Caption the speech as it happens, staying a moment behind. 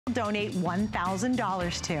donate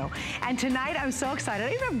 $1,000 to. And tonight I'm so excited.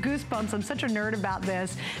 I even have goosebumps. I'm such a nerd about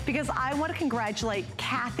this because I want to congratulate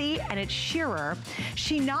Kathy, and it's Shearer.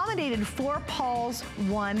 She nominated For Paul's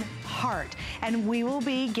One Heart, and we will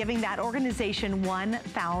be giving that organization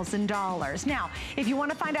 $1,000. Now, if you want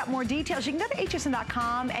to find out more details, you can go to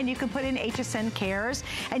hsn.com and you can put in HSN Cares,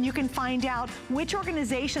 and you can find out which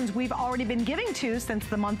organizations we've already been giving to since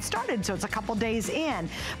the month started, so it's a couple days in.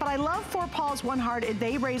 But I love For Paul's One Heart.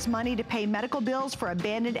 They raise money to pay medical bills for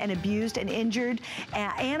abandoned and abused and injured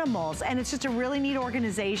animals, and it's just a really neat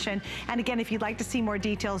organization. And again, if you'd like to see more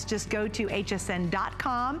details, just go to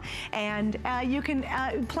hsn.com, and you can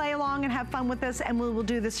play along and have fun with us, and we will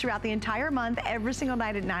do this throughout the entire month, every single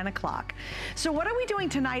night at 9 o'clock. So what are we doing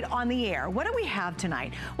tonight on the air? What do we have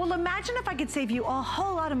tonight? Well, imagine if I could save you a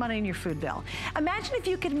whole lot of money on your food bill. Imagine if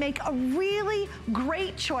you could make a really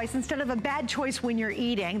great choice instead of a bad choice when you're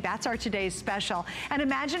eating. That's our today's special. And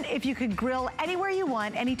imagine if you could grill anywhere you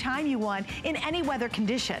want, anytime you want, in any weather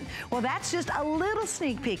condition. Well, that's just a little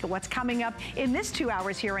sneak peek at what's coming up in this 2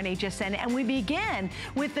 hours here on HSN. And we begin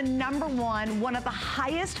with the one of the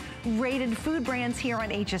highest rated food brands here on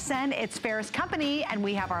HSN. It's Ferris Company, and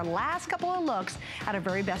we have our last couple of looks at our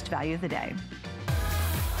very best value of the day.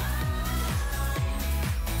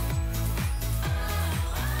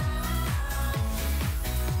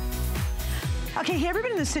 Okay, have you ever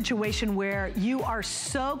been in a situation where you are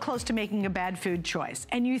so close to making a bad food choice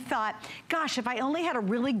and you thought, gosh, if I only had a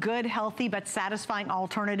really good, healthy, but satisfying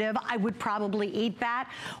alternative, I would probably eat that?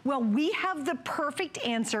 Well, we have the perfect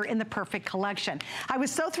answer in the perfect collection. I was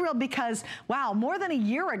so thrilled because, wow, more than a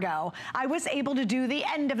year ago, I was able to do the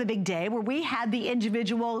end of a big day where we had the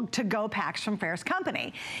individual to-go packs from Ferris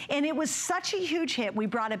Company. And it was such a huge hit, we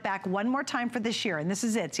brought it back one more time for this year, and this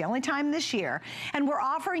is it. It's the only time this year. And we're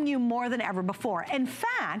offering you more than ever before. In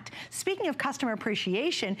fact, speaking of customer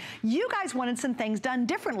appreciation, you guys wanted some things done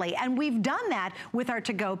differently, and we've done that with our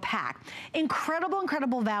to-go pack. Incredible,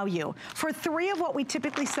 incredible value. For 3 of what we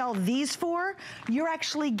typically sell these for, you're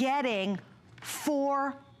actually getting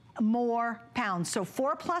 4 more pounds. So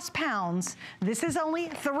 4+ pounds. This is only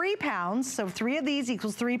 3 pounds. So 3 of these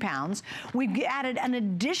equals 3 pounds. We've added an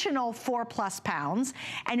additional 4+ pounds,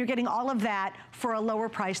 and you're getting all of that for a lower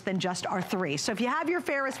price than just our 3. So if you have your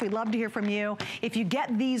Ferris, we'd love to hear from you. If you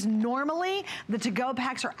get these normally, the to-go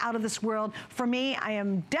packs are out of this world. For me, I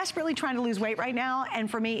am desperately trying to lose weight right now, and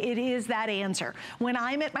for me, it is that answer. When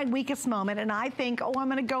I'm at my weakest moment and I think, oh, I'm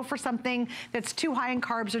gonna go for something that's too high in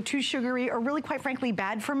carbs or too sugary or really, quite frankly,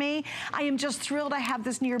 bad for me, I am just thrilled I have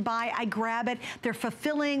this nearby. I grab it. They're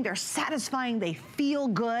fulfilling, they're satisfying, they feel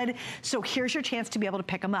good. So here's your chance to be able to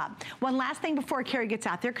pick them up. One last thing before Carrie gets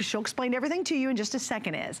out there, because she'll explain everything to you in just a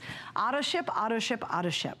second, is auto ship, auto ship, auto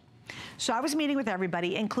ship. So I was meeting with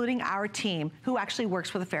everybody, including our team, who actually works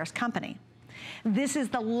for the Ferris Company. This is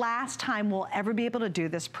the last time we'll ever be able to do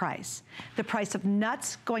this price. The price of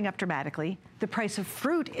nuts going up dramatically. The price of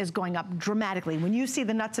fruit is going up dramatically. When you see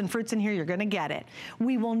the nuts and fruits in here, you're gonna get it.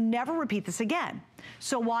 We will never repeat this again.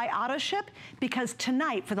 So why auto ship? Because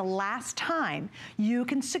tonight, for the last time, you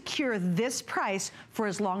can secure this price for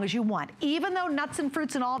as long as you want. Even though nuts and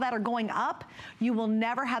fruits and all that are going up, you will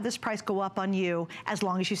never have this price go up on you as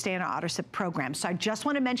long as you stay in our auto ship program. So I just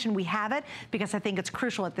want to mention we have it because I think it's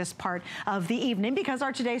crucial at this part of the evening because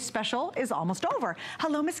our today's special is almost over.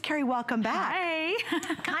 Hello, Miss Carrie, welcome back. Hi.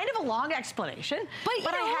 Kind of a long explanation,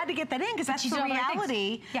 but I had to get that in because that's the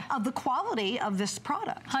reality of the quality of this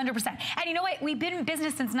product. 100%. And you know what? We've been in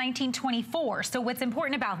business since 1924. So what's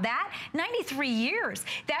important about that? 93 years.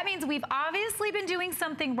 That means we've obviously been doing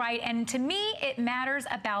something right. And to me, it matters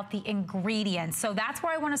about the ingredients. So that's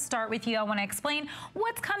where I want to start with you. I want to explain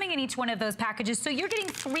what's coming in each one of those packages. So you're getting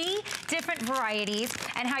 3 different varieties.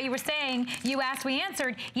 And how you were saying, you asked, we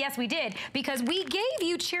answered. Yes, we did. Because we gave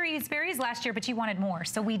you cherry berries last year, but you wanted more.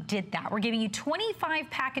 So we did that. We're giving you 25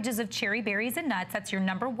 packages of cherry berries and nuts. That's your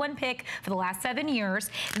 #1 pick for the last 7 years.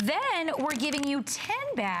 Then we're giving you 10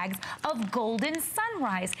 bags of Golden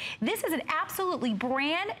Sunrise. This is an absolutely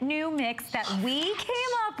brand new mix that we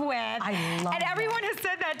came up with. I love And everyone has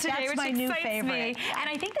said that today, which excites me. And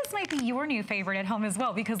I think this might be your new favorite at home as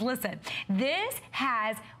well, because listen, this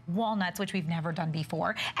has walnuts, which we've never done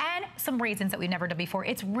before, and some raisins that we've never done before.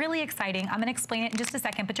 It's really exciting. I'm gonna explain it in just a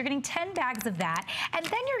second, but you're getting 10 bags of that, and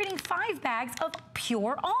then you're getting 5 bags of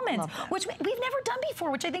pure almonds, which we've never done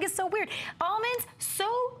before, which I think is so weird. Almonds,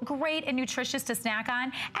 so great and nutritious to snack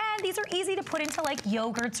on, and these are easy to put into like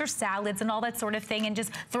yogurts or salads and all that sort of thing, and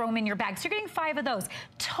just throw them in your bag. So you're getting 5 of those.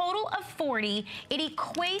 Total of 40. It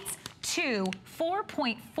equates to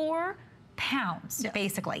 4.4 pounds,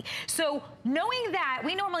 basically. So knowing that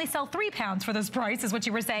we normally sell 3 pounds for this price is what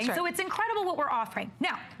you were saying. Sure. So it's incredible what we're offering.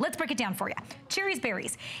 Now, let's break it down for you. Cherries,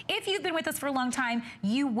 berries. If you've been with us for a long time,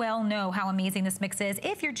 you well know how amazing this mix is.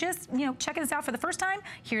 If you're just, checking this out for the first time,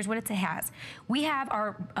 here's what it has. We have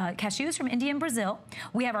our cashews from India and Brazil.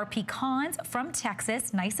 We have our pecans from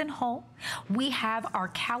Texas, nice and whole. We have our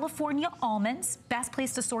California almonds. Best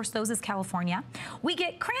place to source those is California. We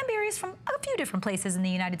get cranberries from a few different places in the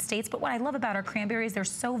United States, but what I love about our cranberries, they're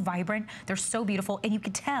so vibrant, they're so beautiful, and you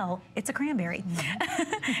can tell it's a cranberry.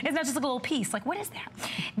 It's not just like a little piece, like what is that?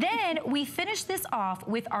 Then we finish this off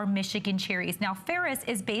with our Michigan cherries. Now Ferris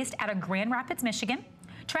is based out of Grand Rapids, Michigan.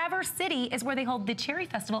 Traverse City is where they hold the Cherry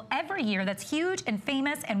Festival every year. That's huge and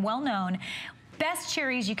famous and well known. Best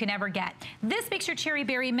cherries you can ever get. This makes your cherry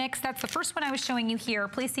berry mix. That's the first one I was showing you here.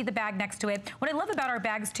 Please see the bag next to it. What I love about our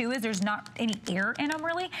bags too is there's not any air in them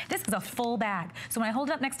really. This is a full bag. So when I hold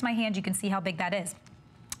it up next to my hand, you can see how big that is.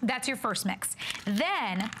 That's your first mix.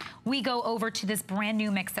 Then we go over to this brand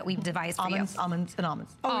new mix that we've devised for you. Almonds and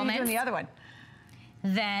almonds. Oh, almonds. You're doing the other one.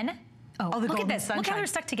 Then, look at this. Sunshine. Look how they're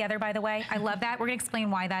stuck together, by the way. I love that. We're gonna explain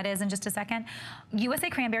why that is in just a second. USA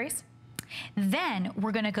cranberries. Then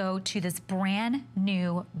we're gonna go to this brand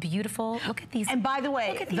new, beautiful, look at these. And by the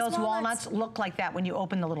way, those walnuts look like that when you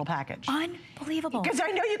open the little package. Unbelievable. Because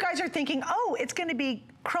I know you guys are thinking, oh, it's gonna be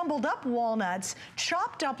crumbled up walnuts,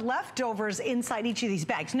 chopped up leftovers inside each of these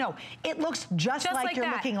bags. No, it looks just like you're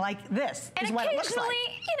looking like this. And is what it looks like.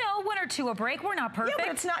 occasionally, 1 or 2 a break. We're not perfect. Yeah,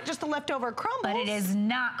 but it's not just the leftover crumbles. But it is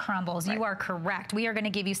not crumbles. Right. You are correct. We are gonna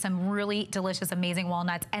give you some really delicious, amazing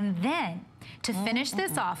walnuts. And then, to finish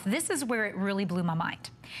this off, this is where it really blew my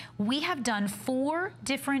mind. We have done 4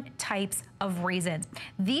 different types of raisins.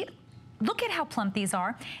 Look at how plump these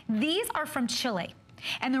are. These are from Chile.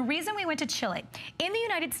 And the reason we went to Chile, in the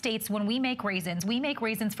United States, when we make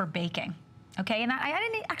raisins for baking. Okay, and I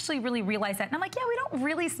didn't actually really realize that. And I'm like, yeah, we don't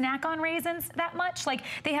really snack on raisins that much. Like,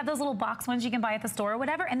 they have those little box ones you can buy at the store or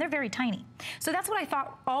whatever, and they're very tiny. So that's what I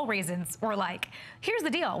thought all raisins were like. Here's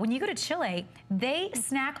the deal. When you go to Chile, they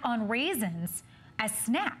snack on raisins as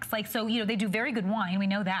snacks. Like, so, they do very good wine, we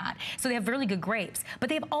know that. So they have really good grapes. But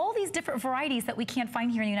they have all these different varieties that we can't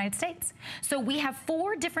find here in the United States. So we have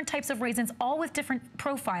 4 different types of raisins, all with different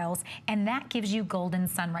profiles, and that gives you Golden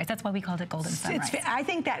Sunrise. That's why we called it Golden Sunrise. I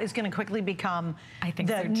think that is gonna quickly become the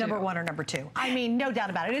so number 1 or number 2. I mean, no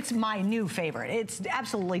doubt about it. It's my new favorite. It's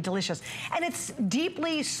absolutely delicious. And it's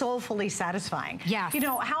deeply, soulfully satisfying. Yes.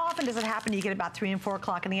 How often does it happen you get about 3 and 4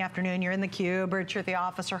 o'clock in the afternoon, you're in the cube or you're at the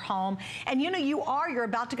office or home, and you're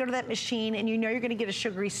about to go to that machine and you're gonna get a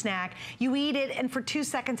sugary snack. You eat it and for 2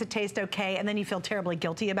 seconds it tastes okay and then you feel terribly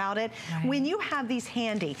guilty about it. Right. When you have these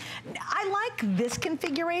handy, I like this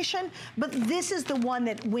configuration, but this is the one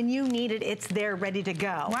that when you need it, it's there ready to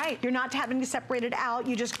go. Right. You're not having to separate it out.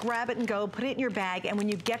 You just grab it and go, put it in your bag, and when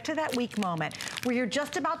you get to that weak moment where you're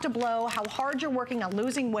just about to blow, how hard you're working on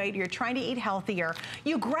losing weight, you're trying to eat healthier,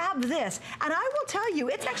 you grab this, and I will tell you,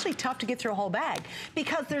 it's actually tough to get through a whole bag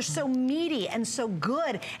because they're so meaty and so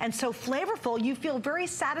good and so flavorful, you feel very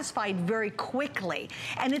satisfied very quickly.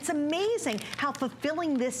 And it's amazing how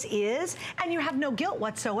fulfilling this is, and you have no guilt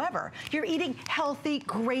whatsoever. You're eating healthy,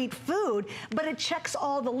 great food, but it checks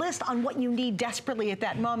all the list on what you need desperately at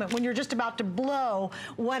that moment when you're just about to blow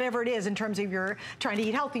whatever it is in terms of you're trying to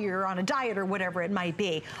eat healthy, you're on a diet or whatever it might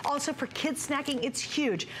be. Also for kids snacking, it's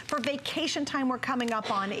huge. For vacation time we're coming up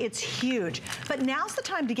on, it's huge. But now's the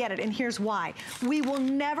time to get it, and here's why. We will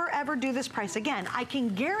never ever do this price again. I can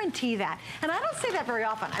guarantee that. And I don't say that very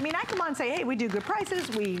often. I mean, I come on and say, hey, we do good prices,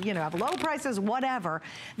 we have low prices, whatever.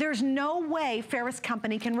 There's no way Ferris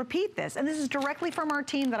Company can repeat this. And this is directly from our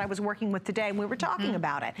team that I was working with today, and we were talking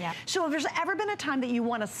about it. Yeah. So if there's ever been a time that you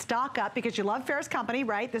want to stock up because you love Ferris Company,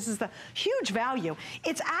 right? This is the huge value.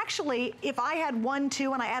 It's actually, if I had 1,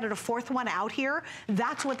 2, and I added a 4th one out here,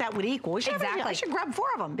 that's what that would equal. Exactly. I should grab 4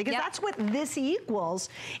 of them because that's what this equals.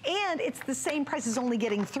 And it's the same price as only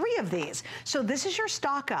getting 3 of these. So this is your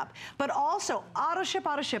stock up, but also auto ship.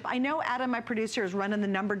 I know Adam, my producer, is running the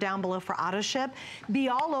number down below for auto ship. Be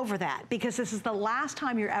all over that because this is the last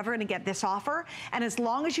time you're ever gonna get this offer. And as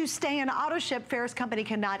long as you stay in auto ship, Ferris Company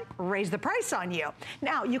cannot raise the price on you.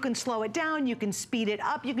 Now, you can slow it down, you can speed it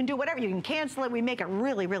up, you can do whatever, you can cancel it. We make it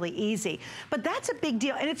really, really easy. But that's a big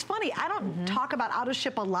deal. And it's funny, I don't talk about auto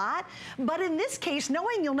ship a lot, but in this case,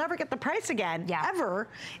 knowing you'll never get the price again, ever,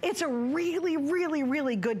 it's a really, really,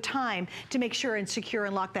 really good time to make sure and secure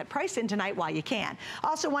and lock that price in tonight while you can.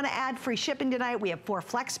 Also want to add free shipping tonight. We have 4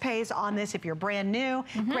 flex pays on this if you're brand new.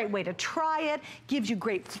 Great way to try it. Gives you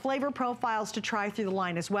great flavor profiles to try through the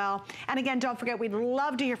line as well. And again, don't forget, we'd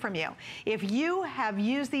love to hear from you. If you have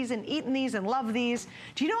used these and eaten these and love these,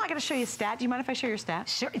 do you know I got to show you a stat? Do you mind if I show your stat?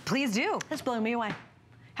 Sure, please do. This blew me away.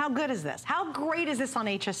 How good is this? How great is this on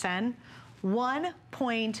HSN?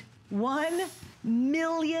 1.1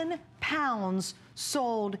 million pounds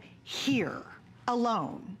sold here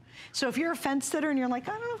alone. So if you're a fence sitter and you're like,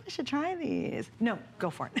 I don't know if I should try these. No, go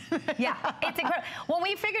for it. Yeah, it's incredible. When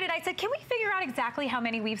we figured it, I said, can we figure out exactly how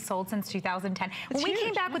many we've sold since 2010? When we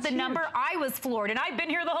came back with the number, I was floored, and I've been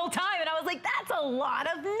here the whole time, and I was like, that's a lot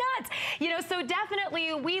of nuts. You know, so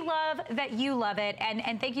definitely we love that you love it,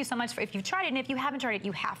 and thank you so much for if you've tried it, and if you haven't tried it,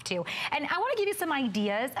 you have to. And I want to give you some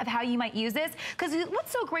ideas of how you might use this, because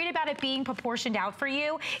what's so great about it being proportioned out for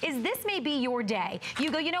you is this may be your day.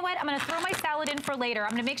 You go, you know what, I'm going to throw my salad in for later.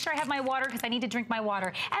 I'm going to make sure I have my water because I need to drink my water.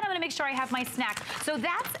 And I'm going to make sure I have my snack. So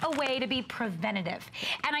that's a way to be preventative.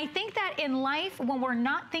 And I think that in life, when we're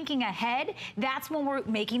not thinking ahead, that's when we're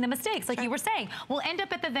making the mistakes. Like you were saying, we'll end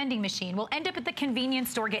up at the vending machine. We'll end up at the convenience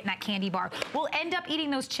store getting that candy bar. We'll end up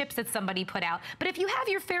eating those chips that somebody put out. But if you have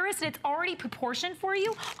your Ferris and it's already proportioned for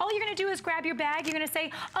you, all you're going to do is grab your bag. You're going to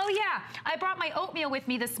say, oh yeah, I brought my oatmeal with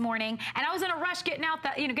me this morning and I was in a rush getting out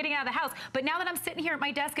of the house. But now that I'm sitting here at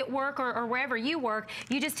my desk at work or wherever you work,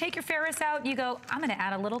 you just take your Ferris out, you go, I'm gonna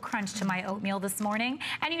add a little crunch to my oatmeal this morning,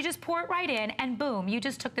 and you just pour it right in, and boom, you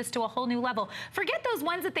just took this to a whole new level. Forget those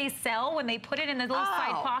ones that they sell when they put it in the little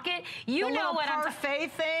side pocket. You know what I'm talking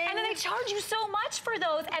about. And then they charge you so much for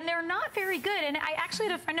those, and they're not very good. And I actually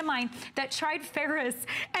had a friend of mine that tried Ferris,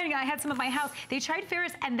 and I had some at my house. They tried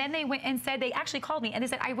Ferris, and then they went and said, they actually called me, and they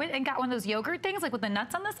said, I went and got one of those yogurt things, like with the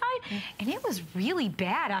nuts on the side, and it was really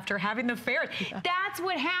bad after having the Ferris. That's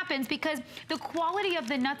what happens, because the quality of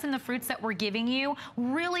the nuts and the fruits that we're giving you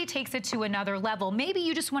really takes it to another level. Maybe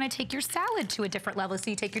you just want to take your salad to a different level. So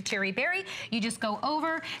you take your cherry berry, you just go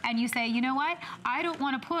over and you say, you know what? I don't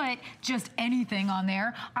want to put just anything on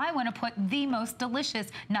there. I want to put the most delicious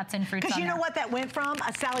nuts and fruits on there. Because you know what that went from?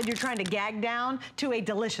 A salad you're trying to gag down to a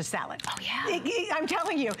delicious salad. Oh yeah. I'm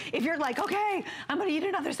telling you, if you're like, okay, I'm going to eat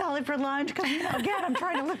another salad for lunch because, you know, again, I'm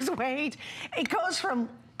trying to lose weight. It goes from,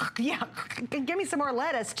 yeah, give me some more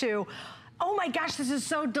lettuce to, oh my gosh, this is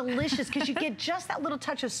so delicious, because you get just that little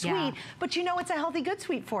touch of sweet, but you know it's a healthy good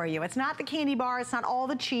sweet for you. It's not the candy bar, it's not all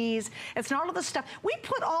the cheese, it's not all the stuff. We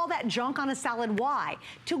put all that junk on a salad, why?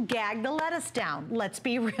 To gag the lettuce down. Let's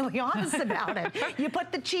be really honest about it. You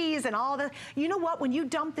put the cheese and all the, you know what, when you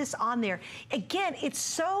dump this on there, again, it's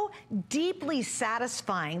so deeply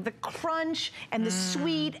satisfying. The crunch and the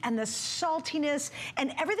sweet and the saltiness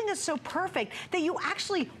and everything is so perfect that you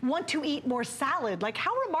actually want to eat more salad. Like,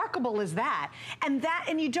 how remarkable is that?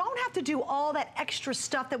 And you don't have to do all that extra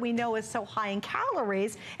stuff that we know is so high in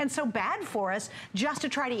calories and so bad for us just to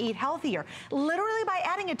try to eat healthier. Literally by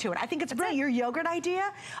adding it to it. I think it's brilliant. Your yogurt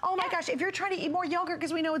idea, oh my gosh, if you're trying to eat more yogurt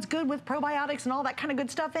because we know it's good with probiotics and all that kind of good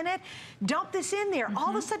stuff in it, dump this in there.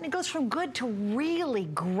 All of a sudden it goes from good to really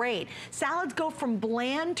great. Salads go from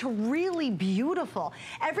bland to really beautiful.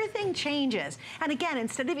 Everything changes. And again,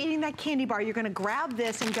 instead of eating that candy bar, you're gonna grab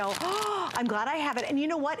this and go, oh, I'm glad I have it. And you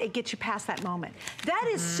know what? It gets you past that moment. That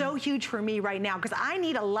is so huge for me right now, because I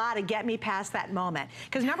need a lot to get me past that moment.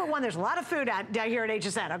 Because number one, there's a lot of food out down here at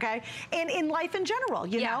HSN, okay? And in life in general,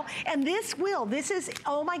 you know? And this is,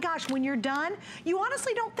 oh my gosh, when you're done, you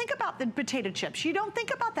honestly don't think about the potato chips. You don't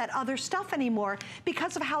think about that other stuff anymore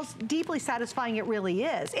because of how deeply satisfying it really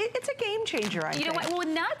is. It's a game changer, I think. You know what, well,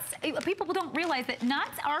 nuts, people don't realize that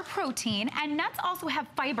nuts are protein, and nuts also have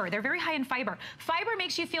fiber. They're very high in fiber. Fiber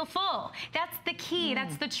makes you feel full. That's the key,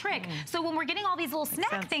 that's the trick. So when we're getting all these little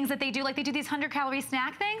snack things that they do, like they do these 100-calorie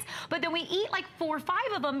snack things, but then we eat like 4 or 5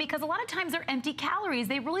 of them because a lot of times they're empty calories.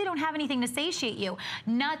 They really don't have anything to satiate you.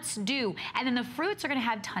 Nuts do. And then the fruits are gonna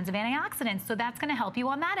have tons of antioxidants, so that's gonna help you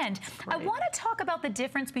on that end. I wanna talk about the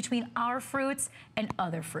difference between our fruits and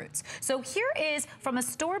other fruits. So here is from a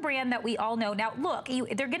store brand that we all know. Now look,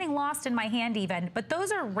 they're getting lost in my hand even, but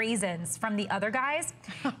those are raisins from the other guys.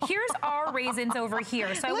 Here's our raisins over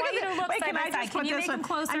here. So I want you to look side by side. Can you make them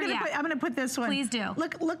closer? I'm gonna put this one. Please do.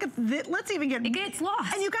 Look at this. Let's even get. It gets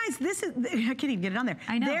lost. And you guys, this is, I can't even get it on there.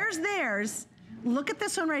 I know. There's theirs. Look at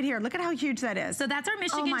this one right here. Look at how huge that is. So that's our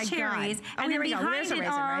Michigan cherries. Oh, and here then we go. behind There's a it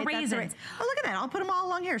raisin, are right? raisins. Oh, look at that. I'll put them all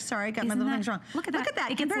along here. Sorry, I got my little things wrong. Look at that. Look at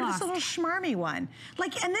that. It gets compared lost. to this little schmarmy one.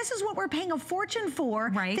 Like, and this is what we're paying a fortune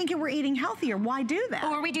for, right, thinking we're eating healthier. Why do that?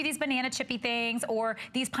 Or we do these banana chippy things, or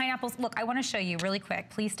these pineapples. Look, I want to show you really quick.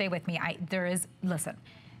 Please stay with me. Listen.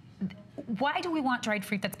 why do we want dried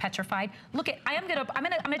fruit that's petrified? Look at, I'm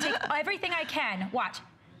gonna take everything I can. Watch.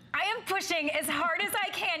 I am pushing as hard as I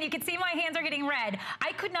can. You can see my hands are getting red.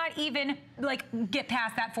 I could not even like get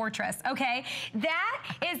past that fortress, okay? That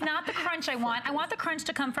is not the crunch I want. I want the crunch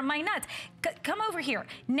to come from my nuts. Come over here.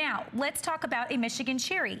 Now, let's talk about a Michigan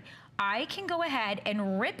cherry. I can go ahead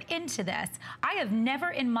and rip into this. I have never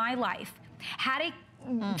in my life had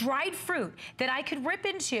a dried fruit that I could rip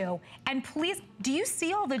into, and please, do you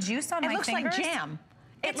see all the juice on my fingers? It looks like jam.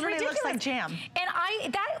 It's really ridiculous. Looks like jam.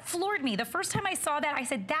 And that floored me. The first time I saw that, I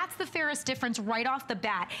said, that's the fairest difference right off the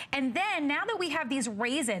bat. And then, now that we have these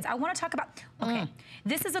raisins, I want to talk about, okay,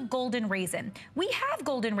 this is a golden raisin. We have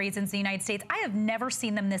golden raisins in the United States. I have never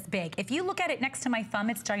seen them this big. If you look at it next to my thumb,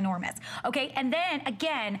 it's ginormous. Okay, and then,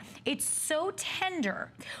 again, it's so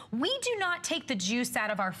tender. We do not take the juice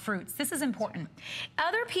out of our fruits. This is important.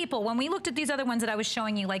 Other people, when we looked at these other ones that I was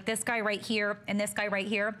showing you, like this guy right here and this guy right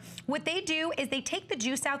here, what they do is they take the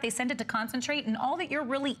juice out, they send it to concentrate, and all that you're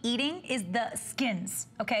really eating is the skins,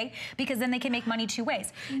 okay? Because then they can make money two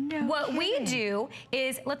ways. What we do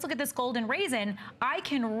is, let's look at this golden raisin. I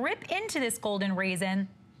can rip into this golden raisin.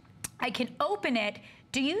 I can open it.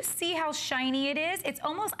 Do you see how shiny it is? It's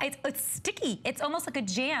almost, it's sticky. It's almost like a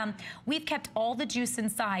jam. We've kept all the juice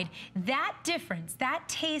inside. That difference, that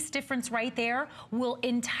taste difference right there will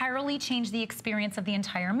entirely change the experience of the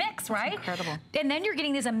entire mix, right? That's incredible. And then you're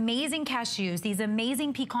getting these amazing cashews, these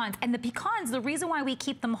amazing pecans. And the pecans, the reason why we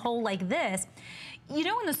keep them whole like this, you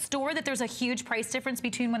know in the store that there's a huge price difference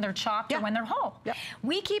between when they're chopped and when they're whole.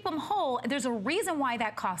 We keep them whole. There's a reason why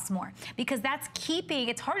that costs more, because that's keeping,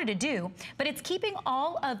 it's harder to do, but it's keeping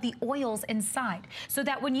all of the oils inside, so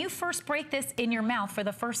that when you first break this in your mouth for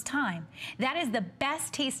the first time, that is the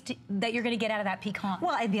best taste that you're gonna get out of that pecan.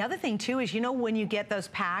 Well, and the other thing too is, you know, when you get those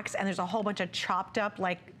packs and there's a whole bunch of chopped up,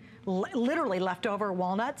 like, literally leftover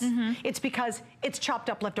walnuts, it's because it's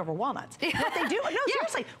chopped up leftover walnuts. What they do, no,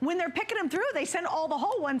 seriously, when they're picking them through, they send all the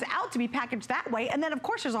whole ones out to be packaged that way, and then of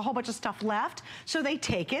course there's a whole bunch of stuff left, so they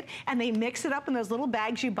take it and they mix it up in those little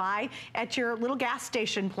bags you buy at your little gas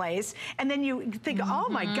station place, and then you think, oh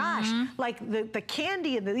my gosh, like the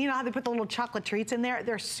candy, and you know how they put the little chocolate treats in there,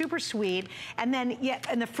 they're super sweet, and then,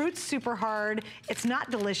 and the fruit's super hard, it's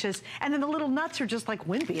not delicious, and then the little nuts are just like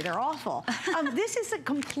wimpy, they're awful. This is a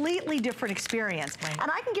completely different experience.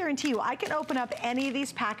 And I can guarantee you, I can open up any of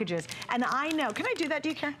these packages, and I know, can I do that, do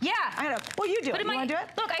you care? Yeah. I know. Well, you do it. You want to do it?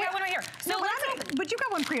 Look, I got one right here. So but you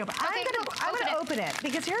got one pre-open. Okay, I'm gonna open it,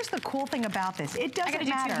 because here's the cool thing about this. It doesn't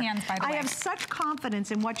matter. I gotta do 2 hands, by the way. I have such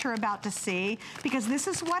confidence in what you're about to see, because this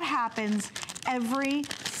is what happens every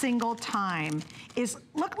single time. Is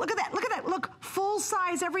look at that, look, full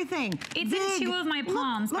size everything. It's big. In 2 of my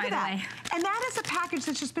palms, by the way. And that is a package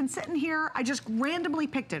that's just been sitting here. I just randomly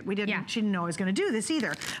picked it. She didn't know I was gonna do this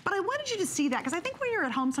either. But I wanted you to see that, because I think when you're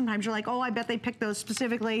at home sometimes you're like, oh, I bet they picked those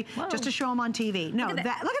specifically just to show them on TV. No, look at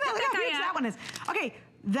that, look how huge that one is. Okay.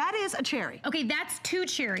 That is a cherry. Okay, that's 2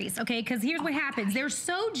 cherries, okay? Because here's what happens. They're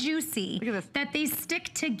so juicy that they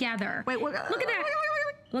stick together. Wait, look at that.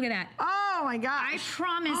 Look at that. Oh my gosh. I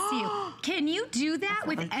promise you. Can you do that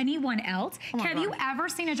with anyone else? Have you ever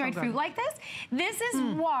seen a dried fruit like this? This is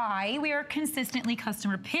why we are consistently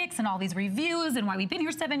customer picks and all these reviews, and why we've been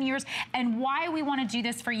here 7 years, and why we want to do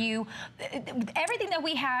this for you. Everything that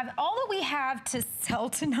we have, all that we have to sell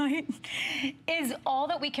tonight is all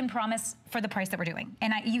that we can promise for the price that we're doing.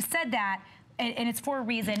 And you said that, and it's for a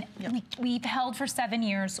reason. We've held for 7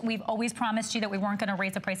 years. We've always promised you that we weren't going to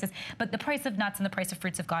raise the prices, but the price of nuts and the price of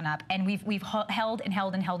fruits have gone up, and we've held and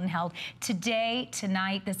held and held and held. Today,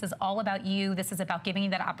 tonight, this is all about you. This is about giving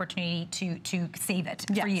you that opportunity to save it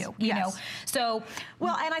for you. You know, so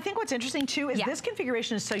well, and I think what's interesting too is this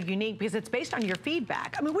configuration is so unique because it's based on your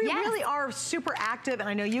feedback. I mean, we really are super active, and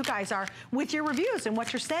I know you guys are, with your reviews and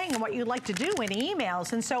what you're saying and what you'd like to do in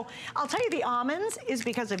emails. And so I'll tell you, the almonds is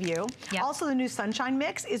because of you. Also, the new Sunshine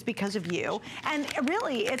Mix is because of you. And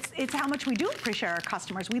really, it's how much we do appreciate our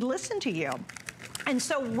customers. We listen to you. And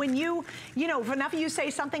so when you know, if enough of you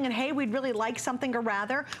say something and hey, we'd really like something, or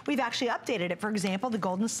rather, we've actually updated it. For example, the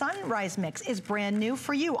Golden Sunrise Mix is brand new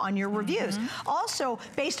for you on your reviews. Also,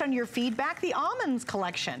 based on your feedback, the Almonds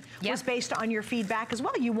collection was based on your feedback as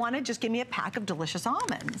well. You want to just give me a pack of delicious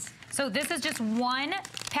almonds. So this is just one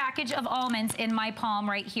package of almonds in my palm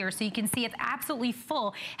right here. So you can see it's absolutely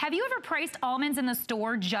full. Have you ever priced almonds in the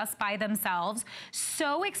store just by themselves?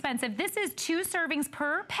 So expensive. This is 2 servings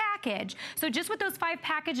per package. So just with those 5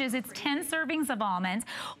 packages, it's 10 servings of almonds.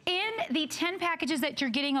 In the 10 packages that you're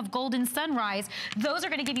getting of Golden Sunrise, those are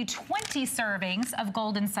gonna give you 20 servings of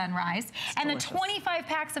Golden Sunrise. And the 25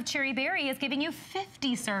 packs of Cherry Berry is giving you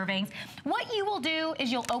 50 servings. What you will do is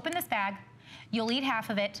you'll open this bag, you'll eat half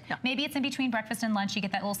of it. Yeah. Maybe it's in between breakfast and lunch. You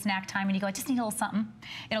get that little snack time and you go, I just need a little something.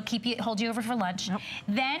 It'll hold you over for lunch. Yep.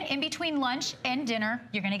 Then in between lunch and dinner,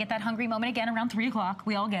 you're gonna get that hungry moment again around 3 o'clock.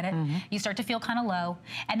 We all get it. You start to feel kind of low.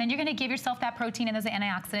 And then you're gonna give yourself that protein and those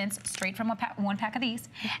antioxidants straight from one pack of these.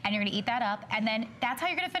 And you're gonna eat that up. And then that's how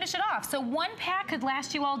you're gonna finish it off. So 1 pack could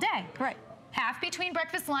last you all day. Right. Half between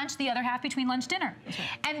breakfast, lunch, the other half between lunch, dinner. Right.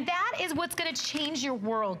 And that is what's gonna change your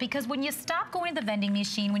world, because when you stop going to the vending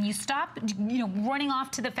machine, when you stop, running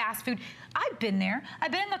off to the fast food, I've been there.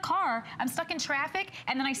 I've been in the car, I'm stuck in traffic,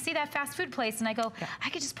 and then I see that fast food place and I go, I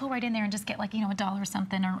could just pull right in there and just get like, $1 or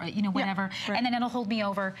something, or whatever, and then it'll hold me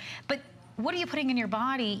over. But what are you putting in your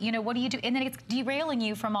body? What do you do? And then it's derailing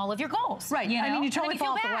you from all of your goals. Right. I mean, you totally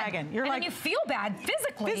fall off the wagon. You're like, and then you feel bad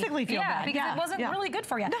physically. Physically feel bad. Because it wasn't really good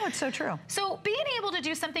for you. No, it's so true. So being able to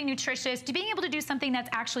do something nutritious, being able to do something that's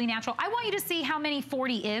actually natural. I want you to see how many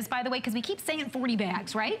 40 is, by the way, because we keep saying 40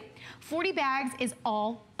 bags, right? 40 bags is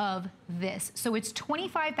all of this. So it's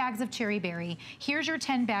 25 bags of Cherry Berry. Here's your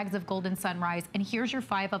 10 bags of Golden Sunrise, and here's your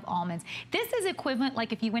 5 of almonds. This is equivalent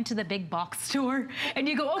like if you went to the big box store and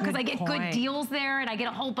you go, oh, because I get good deals there and I get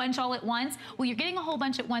a whole bunch all at once. Well, you're getting a whole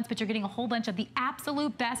bunch at once, but you're getting a whole bunch of the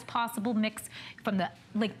absolute best possible mix from the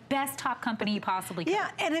best top company you possibly could. Yeah,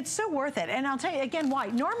 and it's so worth it. And I'll tell you again why.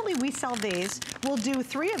 Normally we sell these, we'll do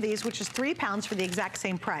 3 of these, which is 3 pounds for the exact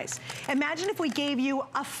same price. Imagine if we gave you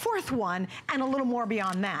a 4th one and a little more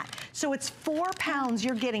beyond that. So it's 4 pounds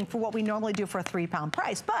you're getting for what we normally do for a 3-pound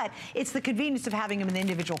price, but it's the convenience of having them in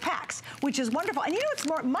individual packs, which is wonderful. And it's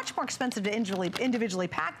much more expensive to individually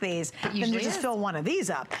pack these than to just fill one of these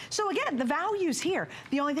up. So again, the value's here.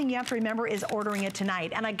 The only thing you have to remember is ordering it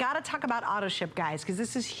tonight. And I gotta talk about auto ship, guys, because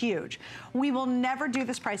this is huge. We will never do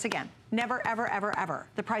this price again. Never, ever, ever, ever.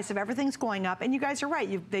 The price of everything's going up, and you guys are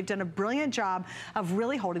right. They've done a brilliant job of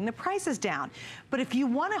really holding the prices down. But if you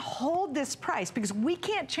want to hold this price, because we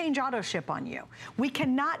can't change auto ship on you. We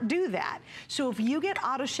cannot do that. So if you get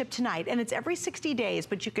auto ship tonight, and it's every 60 days,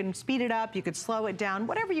 but you can speed it up, you could slow it down,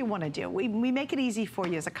 whatever you want to do. We make it easy for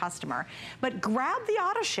you as a customer. But grab the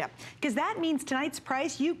auto ship, because that means tonight's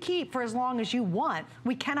price you keep for as long as you want.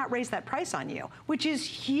 We cannot raise that price on you, which is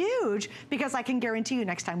huge, because I can guarantee you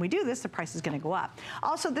next time we do this, the price is going to go up.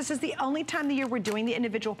 Also, this is the only time of the year we're doing the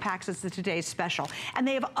individual packs. It's the Today's Special. And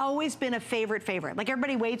they have always been a favorite. Like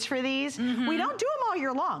everybody waits for these. We don't do them all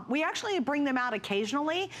year long. We actually bring them out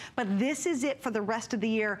occasionally, but this is it for the rest of the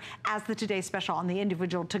year as the Today's Special on the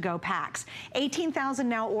individual to-go packs. 18,000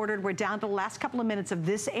 now ordered. We're down to the last couple of minutes of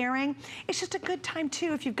this airing. It's just a good time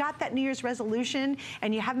too. If you've got that New Year's resolution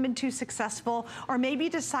and you haven't been too successful, or maybe you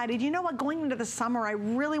decided, you know what, going into the summer, I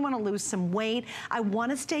really want to lose some weight. I want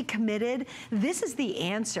to stay committed. This is the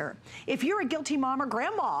answer. If you're a guilty mom or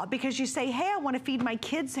grandma because you say, hey, I want to feed my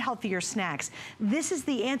kids healthier snacks, this is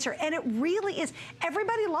the answer. And it really is.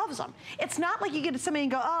 Everybody loves them. It's not like you get to somebody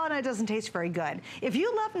and go, oh, no, it doesn't taste very good. If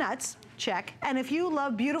you love nuts, check. And if you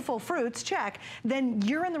love beautiful fruits, check. Then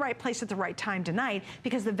you're in the right place at the right time tonight,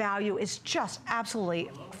 because the value is just absolutely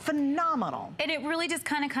phenomenal. And it really just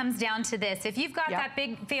kind of comes down to this. If you've got that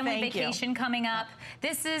big family vacation coming up,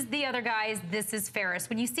 this is the other guys, this is Ferris.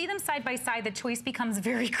 When you see them side by side, the choice becomes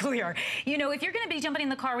very clear. If you're going to be jumping in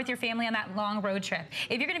the car with your family on that long road trip,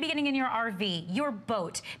 if you're going to be getting in your RV, your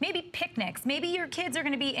boat, maybe picnics, maybe your kids are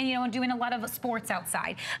going to be doing a lot of sports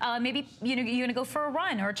outside. Maybe you're going to go for a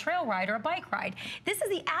run or a trail ride or a bike ride. This is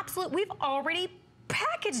the absolute, we've already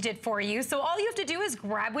packaged it for you. So all you have to do is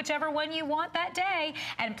grab whichever one you want that day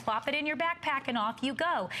and plop it in your backpack and off you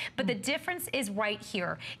go. But the difference is right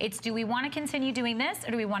here. It's, do we want to continue doing this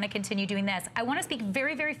or do we want to continue doing this? I want to speak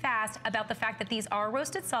very, very fast about the fact that these are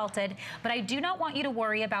roasted salted, but I do not want you to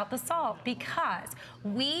worry about the salt, because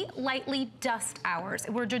we lightly dust ours.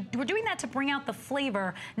 We're doing that to bring out the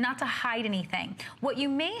flavor, not to hide anything. What you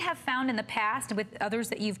may have found in the past with others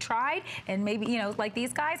that you've tried, and maybe, like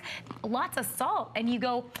these guys, lots of salt. and you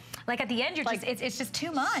go, like at the end, you're like, it's just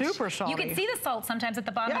too much. Super salty. You can see the salt sometimes at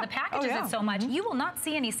the bottom of the packages. It's so much. You will not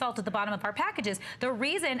see any salt at the bottom of our packages. The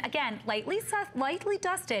reason, again, lightly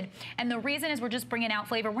dusted, and the reason is we're just bringing out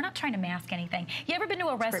flavor. We're not trying to mask anything. You ever been to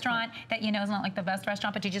a restaurant that you know is not like the best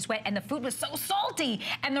restaurant, but you just went and the food was so salty?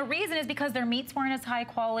 And the reason is because their meats weren't as high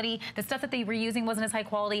quality, the stuff that they were using wasn't as high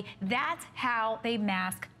quality. That's how they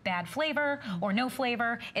mask bad flavor or no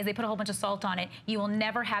flavor, is they put a whole bunch of salt on it. You will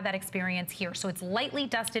never have that experience here. So it's lightly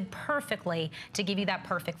dusted perfectly to give you that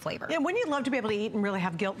perfect flavor. Yeah, wouldn't you love to be able to eat and really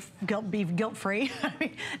have be guilt-free? I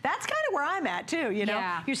mean, that's kind of where I'm at too, you know?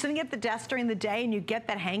 Yeah. You're sitting at the desk during the day and you get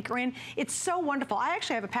that hankering. It's so wonderful. I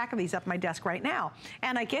actually have a pack of these up my desk right now.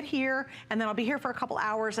 And I get here and then I'll be here for a couple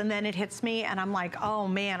hours and then it hits me and I'm like, oh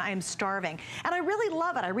man, I am starving. And I really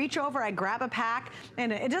love it. I reach over, I grab a pack,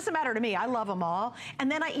 and it doesn't matter to me. I love them all. And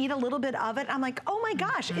then I eat a little bit of it. I'm like, oh my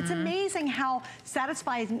gosh, it's amazing how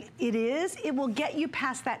satisfying it is. It will get you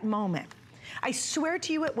past that moment. I swear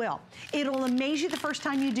to you it will. It'll amaze you the first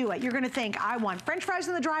time you do it. You're gonna think, I want French fries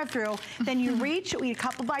in the drive-thru. Then you reach, you eat a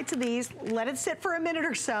couple bites of these, let it sit for a minute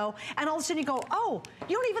or so, and all of a sudden you go, oh,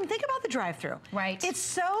 you don't even think about the drive-thru. Right.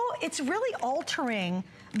 It's really altering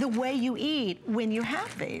the way you eat when you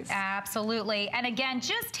have these. Absolutely. And again,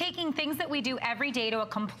 just taking things that we do every day to a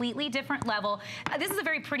completely different level. This is a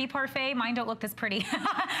very pretty parfait. Mine don't look this pretty.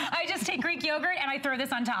 I just take Greek yogurt and I throw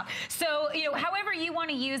this on top. So, you know, however you want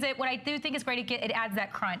to use it, what I do think is great, it adds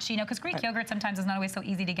that crunch, you know, because Greek yogurt sometimes is not always so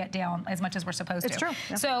easy to get down as much as we're supposed to. It's true.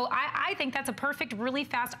 Yeah. So I think that's a perfect, really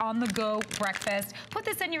fast on-the-go breakfast. Put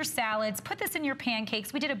this in your salads, put this in your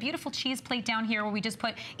pancakes. We did a beautiful cheese plate down here where we just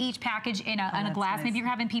put each package in a glass. Nice. Maybe you're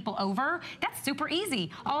having people over. That's super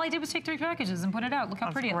easy. All I did was take 3 packages and put it out. Look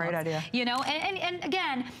how pretty it looks. Great idea. You know, and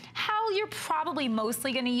again, how you're probably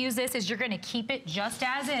mostly going to use this is you're going to keep it just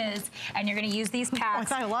as is, and you're going to use these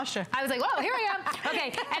packs. Oh, I thought I lost you. I was like, whoa, here I am.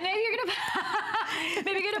 Okay, and maybe you're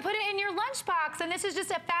gonna put it in your lunchbox, and this is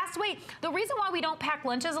just a fast way. The reason why we don't pack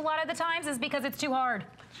lunches a lot of the times is because it's too hard.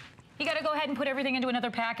 You got to go ahead and put everything into another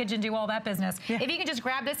package and do all that business. Yeah. If you can just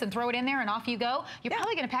grab this and throw it in there and off you go, you're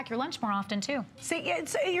probably going to pack your lunch more often too. See,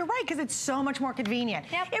 you're right, because it's so much more convenient.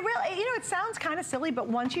 Yep. It really, you know, it sounds kind of silly, but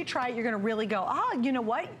once you try it, you're going to really go, oh, you know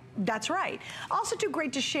what? That's right. Also, too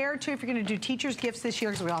great to share too if you're going to do teachers' gifts this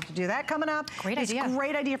year, because we'll have to do that coming up. Great idea. It's a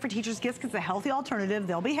great idea for teachers' gifts because it's a healthy alternative.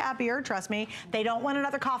 They'll be happier, trust me. They don't want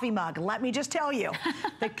another coffee mug. Let me just tell you,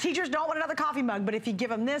 the teachers don't want another coffee mug, but if you give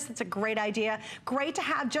them this, it's a great idea. Great to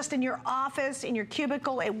have just in your office, in your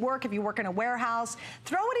cubicle, at work, if you work in a warehouse.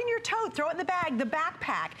 Throw it in your tote, throw it in the bag, the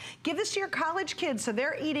backpack. Give this to your college kids so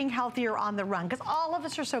they're eating healthier on the run, because all of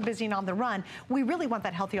us are so busy and on the run. We really want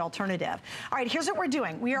that healthy alternative. All right, here's what we're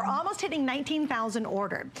doing. We are almost hitting 19,000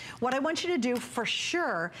 ordered. What I want you to do for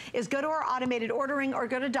sure is go to our automated ordering or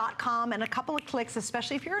go to .com, and a couple of clicks,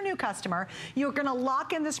 especially if you're a new customer, you're gonna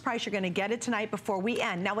lock in this price. You're gonna get it tonight before we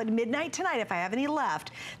end. Now at midnight tonight, if I have any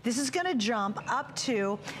left, this is gonna jump up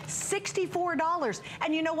to $64.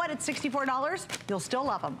 And you know what? At $64, you'll still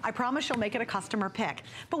love them. I promise you'll make it a customer pick.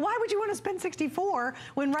 But why would you want to spend $64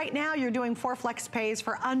 when right now you're doing 4 flex pays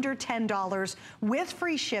for under $10 with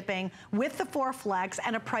free shipping, with the 4 flex,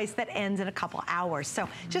 and a price that ends in a couple hours. So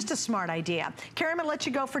just a smart idea. Carrie, I'm going to let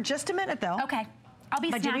you go for just a minute though. Okay. I'll be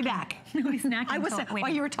snacking. You'll be back. I'll be snacking. I was, while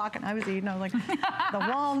you were talking, I was eating. I was like, the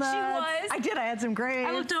walnuts. She was. I did. I had some grapes.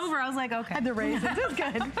 I looked over. I was like, okay. I had the raisins. It was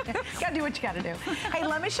good. Gotta do what you gotta do. Hey,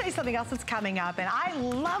 let me show you something else that's coming up. And I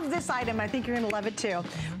love this item. I think you're gonna love it too.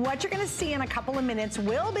 What you're gonna see in a couple of minutes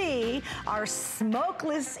will be our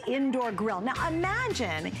smokeless indoor grill. Now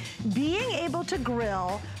imagine being able to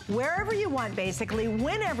grill wherever you want, basically,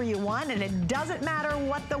 whenever you want, and it doesn't matter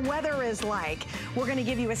what the weather is like. We're gonna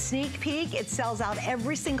give you a sneak peek. It sells out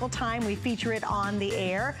every single time we feature it on the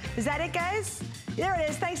air. Is that it, guys? There it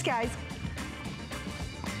is. Thanks, guys.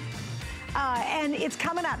 And it's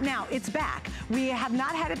coming up now. It's back. We have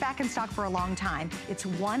not had it back in stock for a long time. It's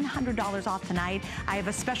 $100 off tonight. I have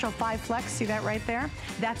a special 5 flex. See that right there?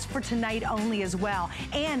 That's for tonight only as well.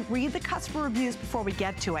 And read the customer reviews before we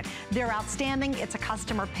get to it. They're outstanding. It's a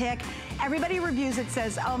customer pick. Everybody reviews it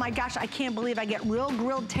says, oh my gosh, I can't believe I get real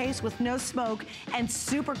grilled taste with no smoke and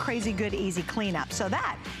super crazy good, easy cleanup. So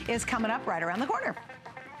that is coming up right around the corner.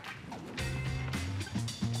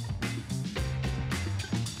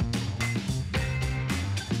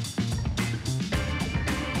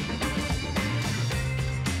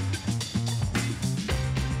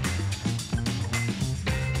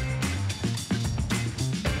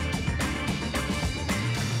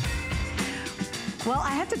 Well,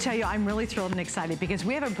 I have to tell you, I'm really thrilled and excited because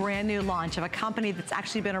we have a brand new launch of a company that's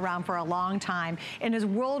actually been around for a long time and is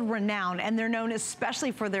world renowned, and they're known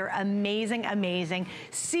especially for their amazing, amazing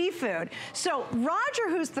seafood. So Roger,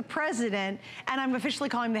 who's the president, and I'm officially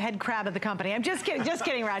calling him the head crab of the company. I'm just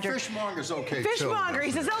kidding, Roger. Fishmonger's okay. Fishmonger,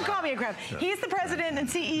 he says, don't call me a crab. Yeah. He's the president and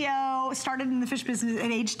CEO, started in the fish business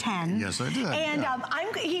at age 10. Yes, I did. And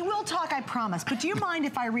he will talk, I promise, but do you mind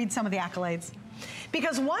if I read some of the accolades?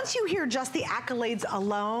 Because once you hear just the accolades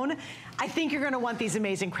alone, I think you're gonna want these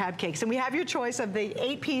amazing crab cakes. And we have your choice of the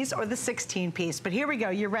 8-piece or the 16-piece, but here we go,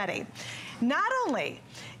 you're ready. Not only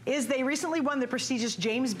is they recently won the prestigious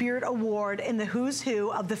James Beard Award in the Who's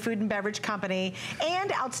Who of the Food and Beverage Company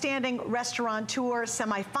and Outstanding Restaurateur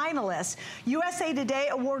semifinalists. USA Today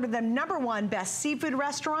awarded them #1 Best Seafood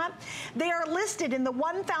Restaurant. They are listed in the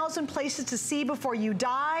 1,000 Places to See Before You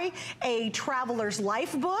Die, a traveler's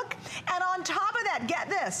life book. And on top of that, get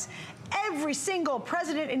this, every single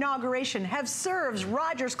president inauguration have served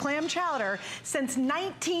Rogers clam chowder since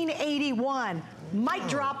 1981. Mic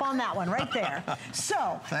drop on that one right there.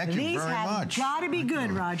 So thank you very much. These have got to be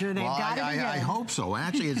good, Roger. They've got to be good. I hope so.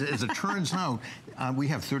 Actually, as it turns out, we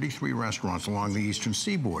have 33 restaurants along the Eastern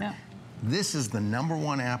Seaboard. Yeah. This is the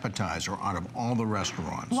 #1 appetizer out of all the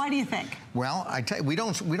restaurants. Why do you think? Well, I tell you, we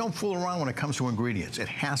don't fool around when it comes to ingredients. It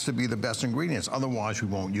has to be the best ingredients, otherwise we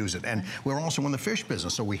won't use it. And we're also in the fish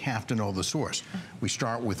business, so we have to know the source. We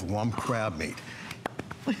start with lump crab meat.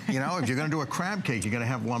 You know, if you're going to do a crab cake, you're going to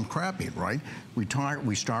have lump crab meat, right? We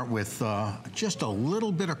start with just a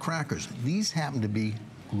little bit of crackers. These happen to be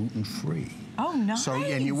gluten-free. Oh, nice. So,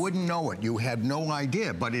 and you wouldn't know it. You had no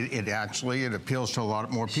idea, but it actually appeals to a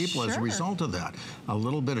lot more people as a result of that. A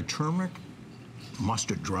little bit of turmeric,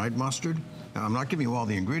 mustard, dried mustard. Now, I'm not giving you all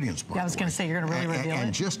the ingredients, by the way. I was going to say, you're going to really reveal it.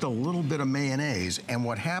 And just a little bit of mayonnaise. And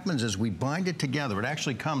what happens is we bind it together. It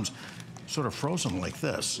actually comes sort of frozen like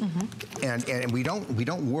this. And we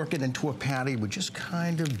don't work it into a patty. We just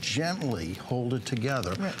kind of gently hold it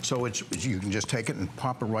together. Right. So you can just take it and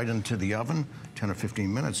pop it right into the oven, 10 or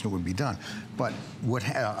 15 minutes, and it would be done. But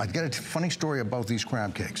I got a funny story about these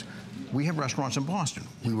crab cakes. We have restaurants in Boston.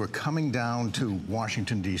 We were coming down to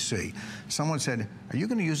Washington, D.C. Someone said, are you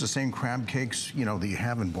going to use the same crab cakes, you know, that you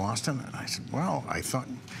have in Boston? And I said, well, I thought,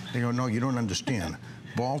 they go, no, you don't understand.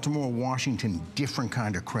 Baltimore, Washington, different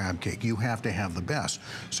kind of crab cake. You have to have the best.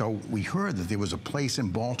 So we heard that there was a place in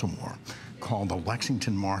Baltimore called the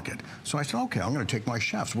Lexington Market. So I said, okay, I'm going to take my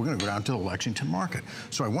chefs. We're going to go down to the Lexington Market.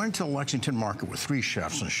 So I went to the Lexington Market with 3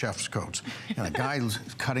 chefs in chef's coats. And a guy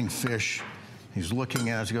cutting fish, he's looking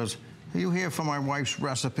at us, he goes, are you here for my wife's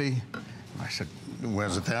recipe? I said,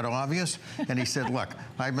 was it that obvious? And he said, look,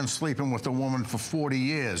 I've been sleeping with a woman for 40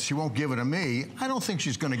 years. She won't give it to me. I don't think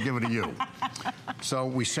she's going to give it to you. So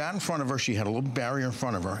we sat in front of her. She had a little barrier in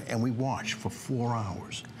front of her, and we watched for 4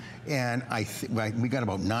 hours. And we got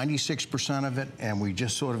about 96% of it, and we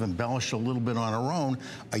just sort of embellished a little bit on our own.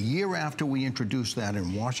 A year after we introduced that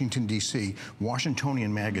in Washington, D.C.,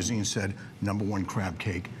 Washingtonian magazine said #1 crab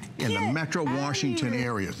cake in the Metro Washington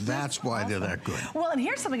area. That's why they're that good. Well, and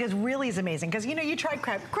here's something that really is amazing, because, you know, you try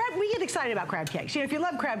crab. We get excited about crab cakes. You know, if you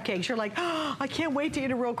love crab cakes, you're like, oh, I can't wait to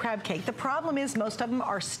eat a real crab cake. The problem is most of them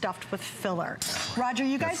are stuffed with filler. Roger,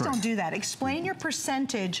 you guys don't do that. Explain your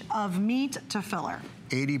percentage of meat to filler.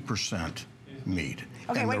 80% meat.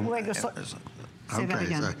 Okay, wait, go slow. Say that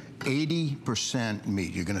again. 80%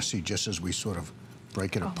 meat. You're going to see just as we sort of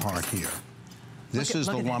break it apart here. This is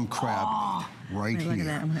the lump crab right here. Look at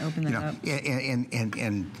that. I'm going to open that up.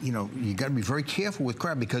 And you know, you got to be very careful with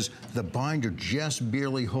crab because the binder just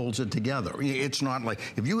barely holds it together. It's not like,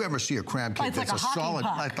 if you ever see a crab cake that's like a solid,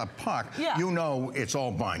 like a puck, you know it's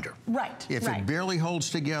all binder. Right. If it barely holds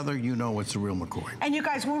together, you know it's a real McCoy. And you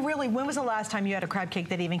guys, when was the last time you had a crab cake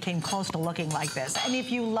that even came close to looking like this? And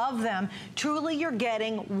if you love them, truly you're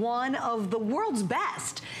getting one of the world's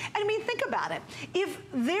best. I mean, think about it. If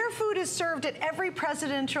their food is served at every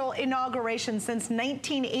presidential inauguration since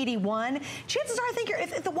 1981, chances are I think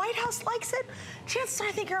if the White House likes it, chances are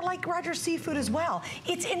I think you're like Roger Seafood as well.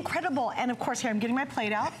 It's incredible. And of course, here I'm getting my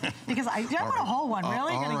plate out because I want a whole one.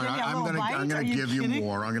 Really? I'm going to give you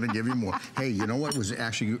more. I'm going to give you more. Hey, you know what was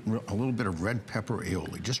actually a little bit of red pepper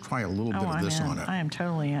aioli. Just try a little bit of this on it. I am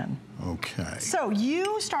totally in. Okay. So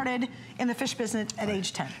you started in the fish business at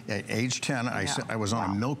age 10. At age 10, I was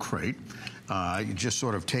on a milk crate. just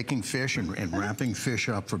sort of taking fish and wrapping fish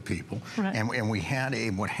up for people. Right. And we had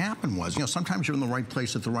what happened was, sometimes you're in the right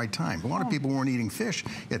place at the right time. A lot of people weren't eating fish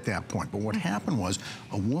at that point, but what happened was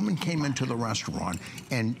a woman came into the restaurant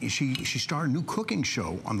and she started a new cooking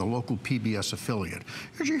show on the local PBS affiliate.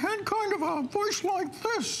 And she had kind of a voice like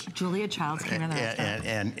this. Julia Childs came in the restaurant.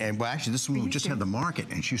 And well, actually, this woman just had the market,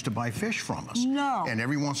 and she used to buy fish from us. No. And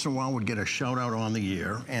every once in a while would get a shout out on the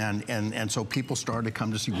air, and so people started to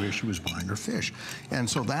come to see where she was buying her fish. And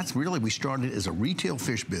so that's really, we started as a retail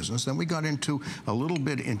fish business, then we got into a little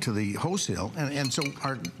bit into the wholesale, and so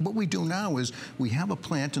what we do now is we have a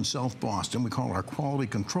plant in South Boston, we call it our Quality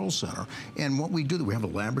Control Center, and what we do, we have a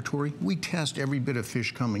laboratory, we test every bit of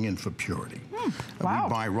fish coming in for purity. Wow. We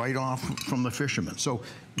buy right off from the fishermen. So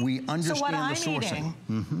we understand the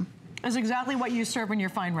sourcing. Is exactly what you serve in your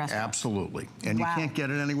fine restaurant. Absolutely. And you can't get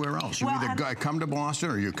it anywhere else. You Well, either come to Boston,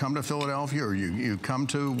 or you come to Philadelphia, or you come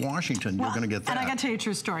to Washington. You're going to get that. And I got to tell you a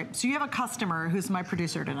true story. So you have a customer who's my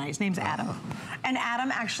producer tonight. His name's Adam. And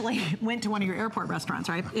Adam actually went to one of your airport restaurants,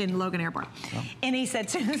 right, in Logan Airport. And he said,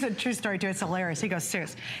 this is a true story too, it's hilarious. He goes,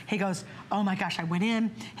 serious. He goes, oh my gosh, I went in.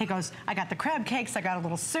 He goes, I got the crab cakes, I got a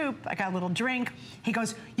little soup, I got a little drink. He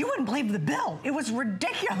goes, you wouldn't believe the bill. It was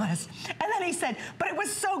ridiculous. And then he said, but it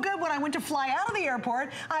was so good when I went to fly out of the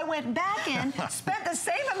airport, I went back in, spent the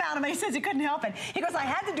same amount of money. He says he couldn't help it. He goes, I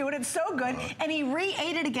had to do it, it's so good. And he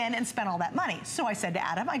re-ate it again and spent all that money. So I said to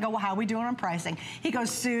Adam, I go, well, how are we doing on pricing? He goes,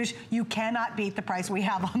 Suze, you cannot beat the price we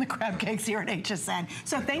have on the crab cakes here at HSN.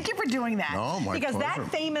 So thank you for doing that. No, my because pleasure.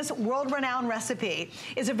 that famous world-renowned recipe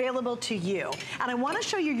is available to you. And I want to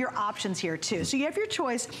show you your options here too. So you have your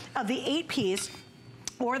choice of the 8-piece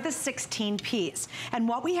or the 16-piece. And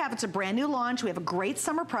what we have, it's a brand new launch. We have a great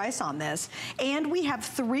summer price on this. And we have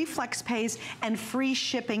 3 flex pays and free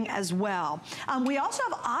shipping as well. We also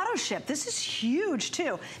have auto ship. This is huge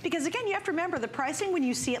too. Because again, you have to remember the pricing when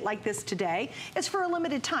you see it like this today is for a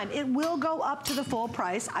limited time. It will go up to the full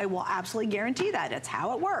price. I will absolutely guarantee that. It's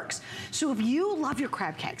how it works. So if you love your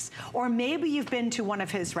crab cakes, or maybe you've been to one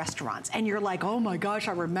of his restaurants and you're like, oh my gosh,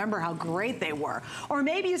 I remember how great they were. Or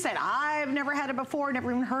maybe you said, I've never had it before,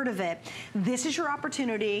 never even heard of it. This is your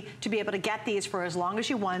opportunity to be able to get these for as long as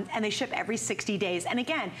you want, and they ship every 60 days. And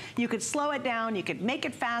again, you could slow it down, you could make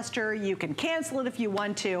it faster, you can cancel it if you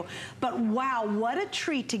want to, but wow, what a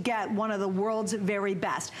treat to get one of the world's very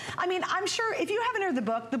best. I mean, I'm sure if you haven't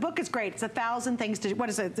heard the book is great. It's 1,000 things to, what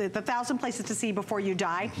is it, the 1,000 places to see before you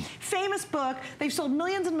die. Famous book, they've sold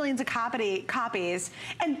millions and millions of copies,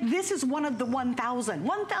 and this is one of the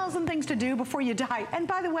 1,000 things to do before you die. And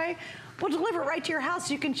by the way, we'll deliver it right to your house.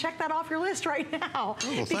 You can check that off your list right now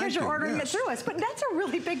because you're ordering it through us. But that's a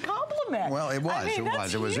really big compliment. Well, it was. I mean,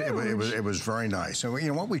 it was very nice. So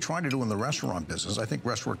what we try to do in the restaurant business, I think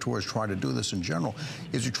restaurateurs try to do this in general,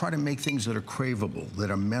 is to try to make things that are craveable, that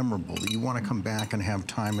are memorable, that you want to come back and have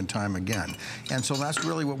time and time again. And so that's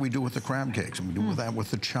really what we do with the crab cakes, and we do that with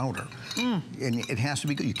the chowder. And it has to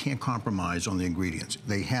be good. You can't compromise on the ingredients.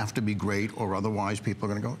 They have to be great, or otherwise people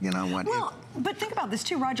are going to go, you know what? Well, but think about this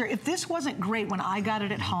too, Roger. If this wasn't great when I got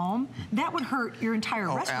it at home, that would hurt your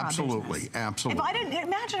entire restaurant business. Absolutely. If I didn't,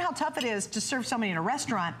 imagine how tough it is to serve somebody in a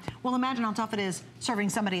restaurant. Well, imagine how tough it is serving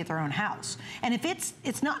somebody at their own house. And if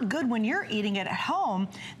it's not good when you're eating it at home,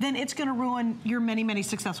 then it's going to ruin your many, many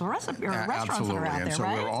successful restaurants that are out there, and so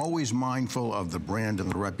right? we're always mindful of the brand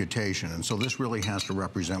and the reputation, and so this really has to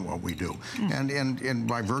represent what we do. And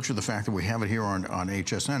by virtue of the fact that we have it here on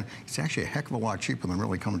HSN, it's actually a heck of a lot cheaper than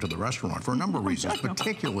really coming to the restaurant for a number of reasons,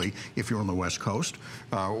 particularly if you're on the West Coast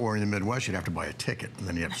or in the Midwest, you'd have to buy a ticket, and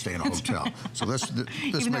then you have to stay in a hotel. So this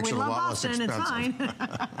makes it a lot less expensive. It's fine.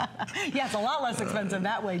 Yeah, it's a lot less expensive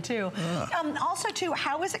that way too. Also too,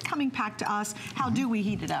 how is it coming packed to us? How do we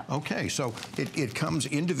heat it up? Okay, so it comes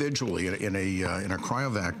individually in a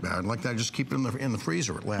cryovac bag like that. Just keep it in the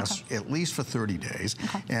freezer. It lasts at least for 30 days,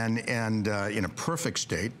 and in a perfect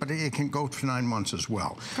state. But it can go for 9 months as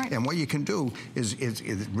well. Great. And what you can do is it's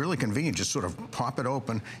really convenient. Just sort of pop it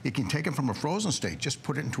open. You can take it from a frozen state. Just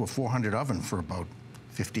put it into a 400 oven for about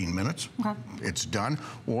 15 minutes. It's done.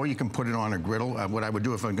 Or you can put it on a griddle. What I would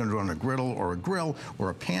do if I'm going to do it on a griddle or a grill or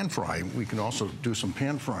a pan fry, we can also do some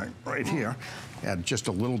pan frying right here. Add just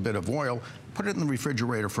a little bit of oil. Put it in the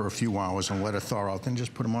refrigerator for a few hours and let it thaw out, then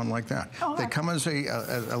just put them on like that. They come as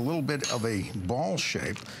a little bit of a ball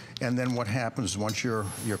shape, and then what happens once you're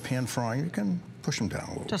pan frying, you can push them down a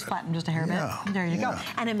little bit. Just flatten just a hair bit. There you go.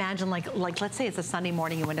 And imagine like let's say it's a Sunday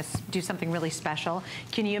morning, you want to do something really special.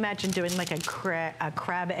 Can you imagine doing like a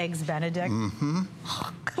crab eggs Benedict?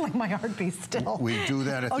 Like my heart beats still. We do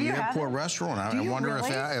that at the airport restaurant. I wonder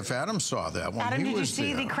if Adam saw that when Adam, he was did you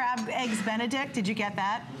see the crab eggs Benedict? Did you get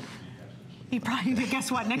that? He probably,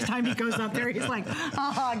 guess what? Next time he goes up there, he's like,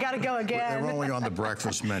 oh, I gotta go again. They're only on the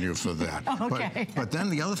breakfast menu for that. Okay. But then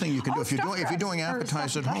the other thing you can do, if you're doing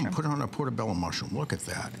appetizer at home, put on a portobello mushroom. Look at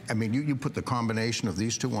that. I mean, you put the combination of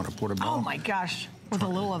these two on a portobello. Oh my gosh. With a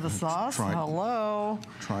little of the sauce. Hello.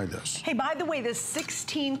 Try this. Hey, by the way, the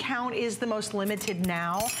 16 count is the most limited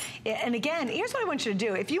now. And again, here's what I want you to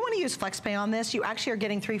do. If you want to use FlexPay on this, you actually are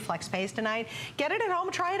getting 3 FlexPays tonight. Get it at home,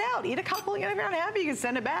 try it out. Eat a couple, if you're not happy, you can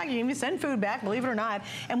send it back. You can even send food back, believe it or not,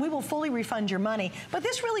 and we will fully refund your money. But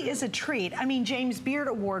this really is a treat. I mean, James Beard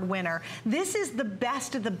Award winner. This is the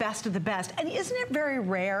best of the best of the best. And isn't it very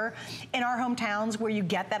rare in our hometowns where you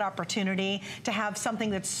get that opportunity to have something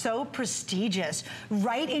that's so prestigious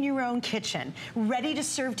right in your own kitchen, ready to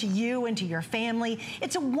serve to you and to your family?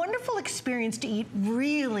 It's a wonderful experience to eat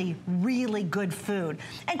really, really good food.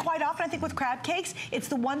 And quite often, I think with crab cakes, it's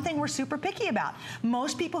the one thing we're super picky about.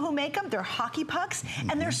 Most people who make them, they're hockey pucks,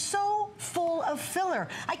 and they're so full of filler.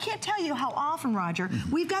 I can't tell you how often, Roger,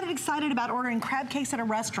 we've gotten excited about ordering crab cakes at a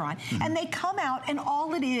restaurant, and they come out and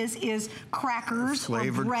all it is crackers or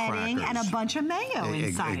breading and a bunch of mayo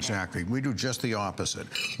inside. Exactly. We do just the opposite.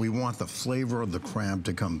 We want the flavor of the crab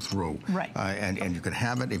to come through. Right. And you can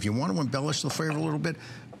have it. If you want to embellish the flavor a little bit,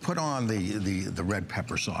 put on the red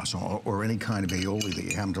pepper sauce or any kind of aioli that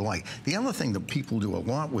you happen to like. The other thing that people do a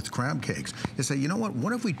lot with crab cakes is say, you know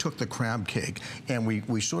what if we took the crab cake and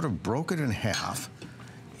we sort of broke it in half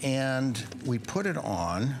and we put it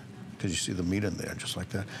on, because you see the meat in there, just like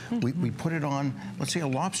that. We put it on, let's say, a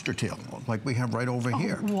lobster tail, like we have right over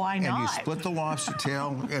here. Why not? And you split the lobster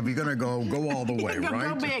tail. If you're gonna go all the way, right?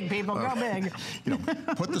 Go big, people, go big. You know,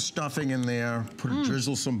 put the stuffing in there,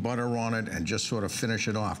 drizzle some butter on it, and just sort of finish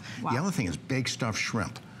it off. Wow. The other thing is baked stuffed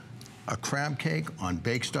shrimp. A crab cake on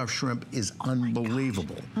baked stuffed shrimp is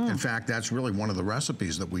unbelievable. In fact, that's really one of the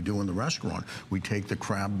recipes that we do in the restaurant. We take the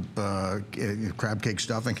crab cake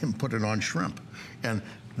stuffing and put it on shrimp. And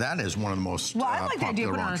that is one of the most I like the idea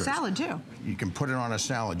of putting it on a entrees. salad, too. You can put it on a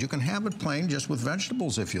salad. You can have it plain just with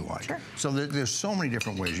vegetables if you like. Sure. So there's so many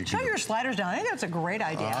different ways you can Show your sliders down. I think that's a great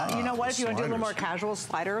idea. You know what? If you want to do a little more casual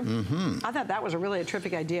slider, I thought that was a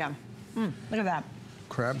terrific idea. Look at that.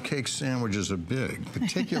 Crab cake sandwiches are big,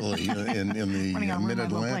 particularly in the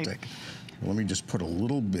mid-Atlantic. Let me just put a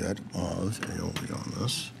little bit of aioli on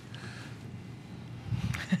this.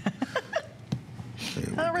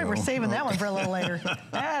 All right, we're saving that one for a little later.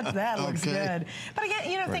 That looks good. But again,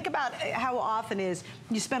 you know, think about how often is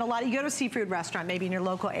you spend a lot, you go to a seafood restaurant, maybe in your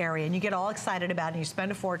local area, and you get all excited about it, and you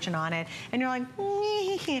spend a fortune on it, and you're like,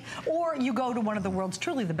 or you go to one of the world's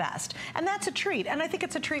truly the best. And that's a treat. And I think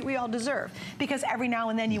it's a treat we all deserve, because every now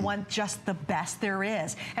and then you want just the best there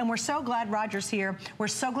is. And we're so glad Roger's here. We're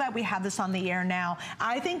so glad we have this on the air now.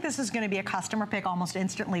 I think this is going to be a customer pick almost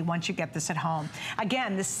instantly once you get this at home.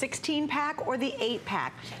 Again, the 16-pack or the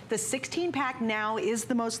 8-pack. The 16-pack now is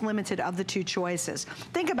the most limited of the two choices.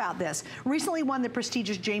 Think about this. Recently won the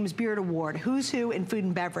prestigious James Beard Award, Who's Who in Food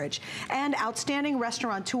and Beverage, and Outstanding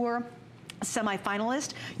Restaurateur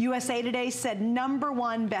semi-finalist. USA Today said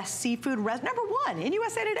 #1 best seafood #1 in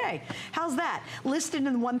USA Today. How's that? Listed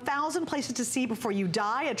in 1,000 places to see before you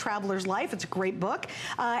die, A Traveler's Life. It's a great book.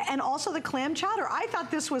 And also the clam chowder. I thought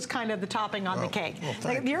this was kind of the topping on the cake.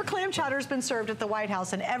 Well, your clam chowder has been served at the White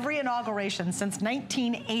House in every inauguration since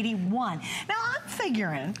 1981. Now I'm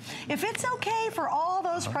figuring if it's okay for all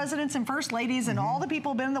those presidents and first ladies and all the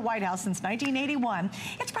people who've been in the White House since 1981,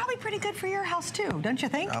 it's probably pretty good for your house too, don't you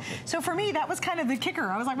think? So for me, that was kind of the kicker.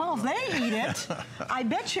 I was like, well, if they eat it, I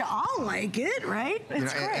bet you I'll like it, right?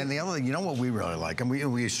 It's great. And the other thing, you know what we really like, and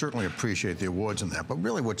we certainly appreciate the awards and that, but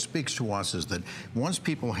really what speaks to us is that once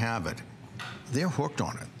people have it, they're hooked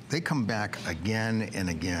on it. They come back again and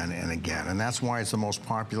again and again, and that's why it's the most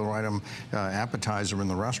popular item, appetizer in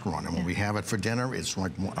the restaurant. And when we have it for dinner, it's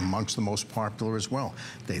like amongst the most popular as well.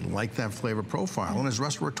 They like that flavor profile, and as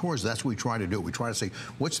restaurateurs, that's what we try to do. We try to say,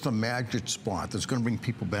 what's the magic spot that's going to bring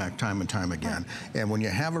people back time and time again? And when you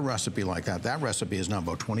have a recipe like that, that recipe is now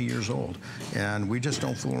about 20 years old, and we just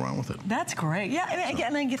don't fool around with it. That's great. Yeah, and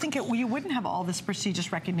again, you think you wouldn't have all this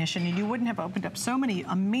prestigious recognition, and you wouldn't have opened up so many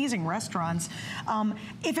amazing restaurants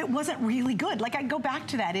if it wasn't really good. Like, I go back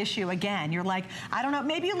to that issue again. You're like, I don't know,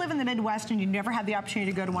 maybe you live in the Midwest and you never had the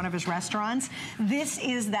opportunity to go to one of his restaurants. This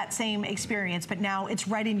is that same experience, but now it's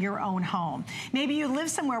right in your own home. Maybe you live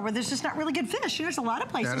somewhere where there's just not really good fish. There's a lot of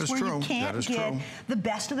places where you can't get the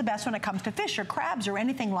best of the best when it comes to fish or crabs or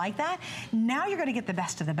anything like that. Now you're going to get the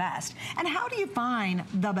best of the best. And how do you find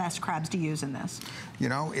the best crabs to use in this? You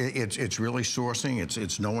know, it's really sourcing.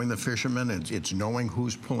 It's knowing the fishermen. It's knowing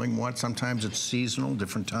who's pulling what. Sometimes it's seasonal,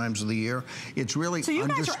 different times of the year. It's really so you guys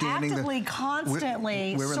are understanding actively,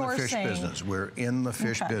 constantly we're in sourcing. the fish business. We're in the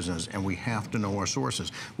fish business, and we have to know our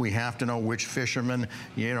sources. We have to know which fishermen,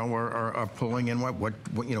 you know, are pulling in what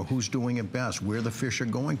you know, who's doing it best, where the fish are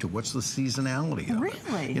going to, what's the seasonality of it.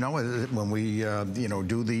 Really? You know, when we you know,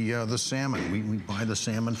 do the salmon, we buy the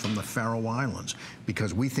salmon from the Faroe Islands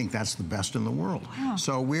because we think that's the best in the world. Wow.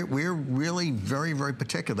 So we're really very, very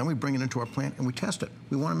particular. Then we bring it into our plant and we test it.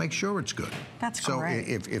 We want to make sure it's good. That's great.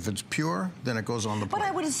 So if it's pure, then it goes on the plate. But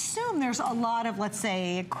I would assume there's a lot of, let's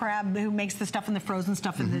say, crab who makes the stuff in the frozen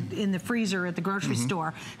stuff in the freezer at the grocery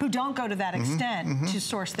store who don't go to that extent to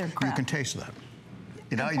source their crab. You can taste that.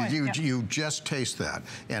 You know, you just taste that.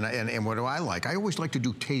 And what do I like? I always like to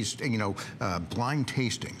do blind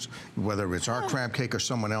tastings, whether it's our crab cake or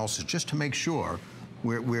someone else's, just to make sure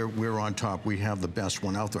we're on top. We have the best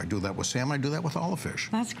one out there. I do that with salmon. I do that with all the fish.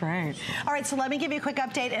 That's great. All right, so let me give you a quick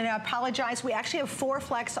update, and I apologize. We actually have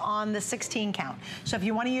 4Flex on the 16 count. So if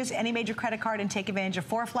you want to use any major credit card and take advantage of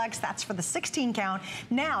 4Flex, that's for the 16 count.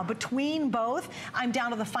 Now, between both, I'm down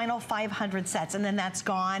to the final 500 sets, and then that's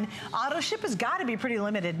gone. Auto ship has got to be pretty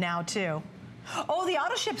limited now, too. Oh, the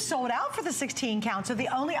auto ship sold out for the 16 count, so the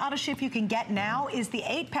only auto ship you can get now is the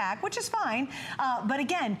 8-pack, which is fine. But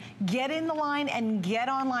again, get in the line and get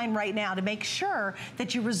online right now to make sure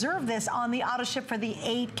that you reserve this on the auto ship for the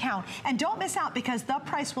 8 count. And don't miss out, because the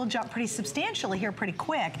price will jump pretty substantially here pretty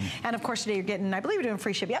quick. And of course, today you're getting, I believe you're doing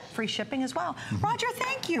free shipping. Yep, free shipping as well. Roger,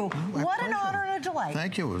 thank you. What an honor and a delight.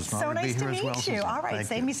 Thank you. It was so nice to meet you. All right,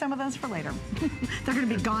 save me some of those for later. They're going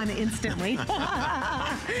to be gone instantly.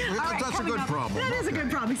 That's a good problem. That is a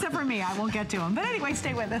good problem, except for me. I won't get to them. But anyway,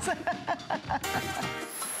 stay with us.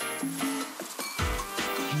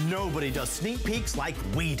 Nobody does sneak peeks like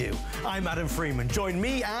we do. I'm Adam Freeman. Join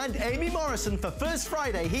me and Amy Morrison for First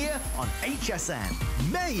Friday here on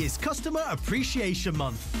HSN. May is Customer Appreciation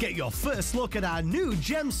Month. Get your first look at our new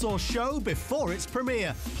Gem Source show before its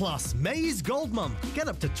premiere. Plus, May is Gold Month. Get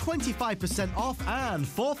up to 25% off and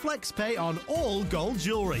 4Flex pay on all gold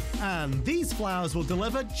jewelry. And these flowers will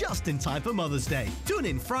deliver just in time for Mother's Day. Tune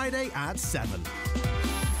in Friday at 7.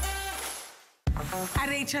 At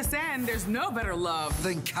HSN, there's no better love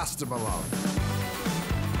than customer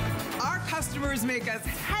love. Our customers make us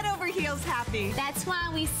head over heels happy. That's why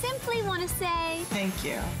we simply want to say thank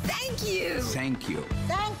you. Thank you. Thank you.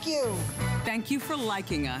 Thank you. Thank you for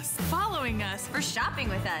liking us, following us, for shopping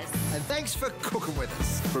with us. And thanks for cooking with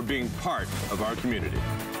us. For being part of our community.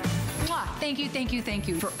 Mwah. Thank you, thank you, thank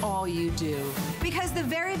you for all you do. Because the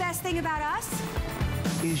very best thing about us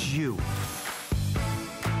is you.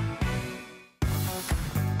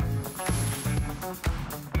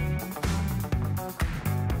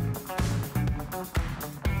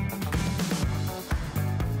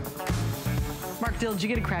 Mark Dill, did you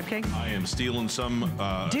get a crab cake? I am stealing some.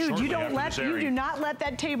 Dude, you do not let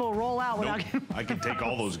that table roll out without. Nope. I can take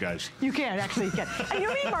all those guys. You can, actually, you can. And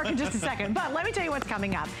you'll meet Mark in just a second. But let me tell you what's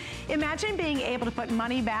coming up. Imagine being able to put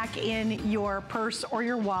money back in your purse or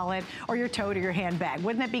your wallet or your tote or your handbag.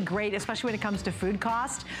 Wouldn't that be great, especially when it comes to food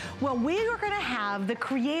cost? Well, we are going to have the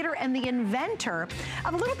creator and the inventor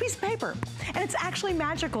of a little piece of paper. And it's actually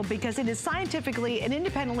magical because it is scientifically and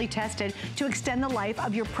independently tested to extend the life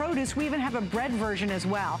of your produce. We even have a bread version as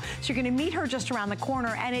well. So you're going to meet her just around the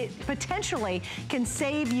corner, and it potentially can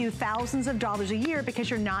save you thousands of dollars a year because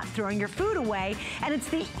you're not throwing your food away. And it's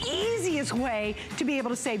the easiest way to be able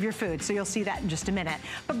to save your food. So you'll see that in just a minute.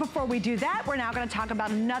 But before we do that, we're now going to talk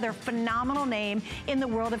about another phenomenal name in the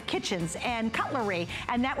world of kitchens and cutlery,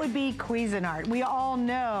 and that would be Cuisinart. We all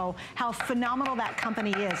know how phenomenal that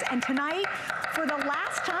company is. And tonight, for the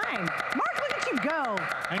last time, Mark, look at you go.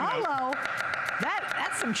 Hello.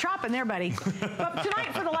 That's some chopping there, buddy. But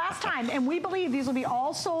tonight, for the last time, and we believe these will be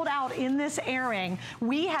all sold out in this airing,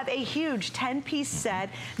 we have a huge 10-piece set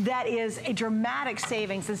that is a dramatic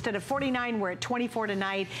savings. Instead of $49, we're at $24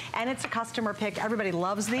 tonight, and it's a customer pick. Everybody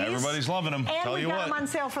loves these. Everybody's loving them. And we've got them on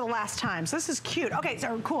sale for the last time. So this is cute. Okay,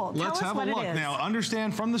 so cool. Let's have a look. Now,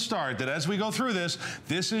 understand from the start that as we go through this,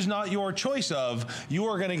 this is not your choice of. You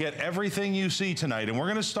are going to get everything you see tonight. And we're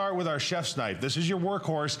going to start with our chef's knife. This is your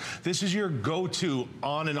workhorse. This is your go-to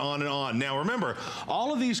on and on and on. Now, remember,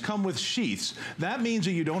 all of these come with sheaths. That means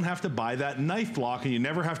that you don't have to buy that knife block and you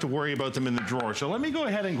never have to worry about them in the drawer. So let me go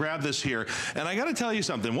ahead and grab this here. And I got to tell you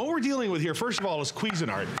something. What we're dealing with here, first of all, is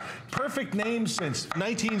Cuisinart. Perfect name since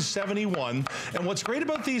 1971. And what's great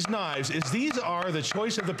about these knives is these are the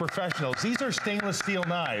choice of the professionals. These are stainless steel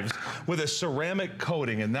knives with a ceramic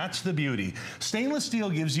coating, and that's the beauty. Stainless steel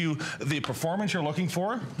gives you the performance you're looking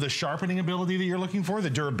for, the sharpening ability that you're looking for, the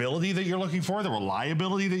durability that you're looking for, the reliability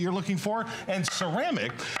pliability that you're looking for. And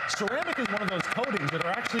ceramic is one of those coatings that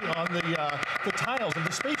are actually on the tiles of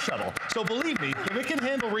the space shuttle. So believe me, if it can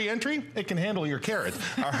handle re-entry, it can handle your carrot,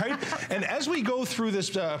 all right? And as we go through this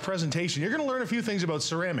presentation, you're gonna learn a few things about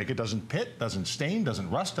ceramic. It doesn't pit, doesn't stain, doesn't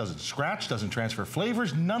rust, doesn't scratch, doesn't transfer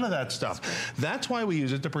flavors, none of that stuff. That's why we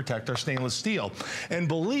use it to protect our stainless steel. And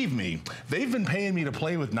believe me, they've been paying me to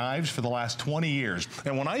play with knives for the last 20 years.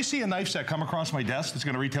 And when I see a knife set come across my desk that's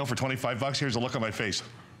gonna retail for 25 bucks, here's a look on my face.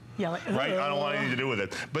 Yeah, like, right? I don't want anything to do with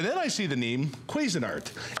it. But then I see the name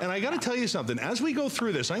Cuisinart. And I got to tell you something. As we go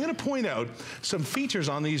through this, I'm going to point out some features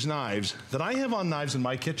on these knives that I have on knives in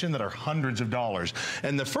my kitchen that are hundreds of dollars.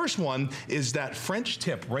 And the first one is that French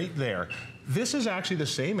tip right there. This is actually the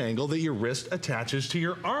same angle that your wrist attaches to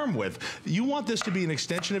your arm with. You want this to be an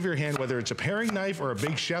extension of your hand, whether it's a paring knife or a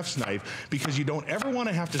big chef's knife, because you don't ever want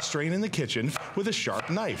to have to strain in the kitchen with a sharp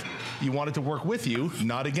knife. You want it to work with you,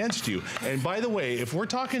 not against you. And by the way, if we're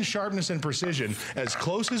talking sharpness and precision, as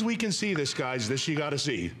close as we can see this, guys, this you got to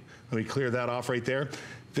see. Let me clear that off right there.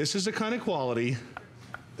 This is the kind of quality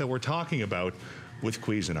that we're talking about with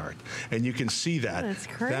Cuisinart. And you can see that. That's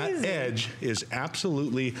crazy. That edge is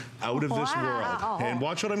absolutely out of this world. And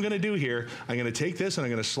watch what I'm gonna do here. I'm gonna take this and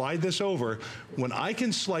I'm gonna slide this over. When I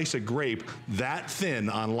can slice a grape that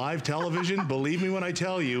thin on live television, believe me when I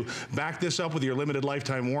tell you, back this up with your limited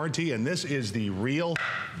lifetime warranty, and this is the real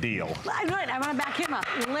deal. I want to back him up.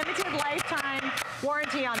 Limited lifetime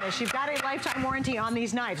warranty on this. You've got a lifetime warranty on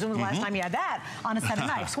these knives. When was the last time you had that on a set of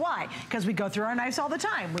knives? Why? Because we go through our knives all the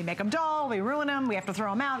time. We make them dull, we ruin them, we have to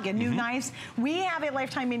throw them out, get new knives. We have a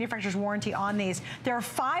lifetime manufacturer's warranty on these. There are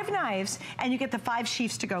 5 knives, and you get the 5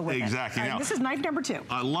 sheaths to go with it. Exactly. Now, this is knife number 2.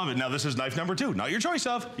 I love it. Now, this is knife number 2. Not your choice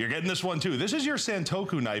of. You're getting this one, too. This is your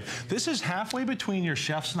Santoku knife. This is halfway between your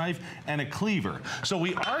chef's knife and a cleaver. So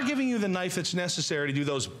we are giving you the knife that's necessary to do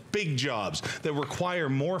those big jobs that require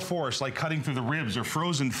more force, like cutting through the ribs or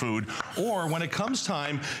frozen food, or when it comes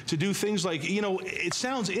time to do things like, you know, it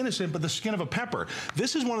sounds innocent, but the skin of a pepper.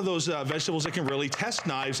 This is one of those vegetables that can really test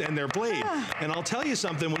knives and their blade. And I'll tell you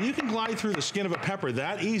something, when you can glide through the skin of a pepper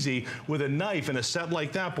that easy with a knife in a set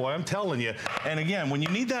like that, boy, I'm telling you. And again, when you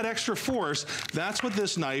need that extra force, that's what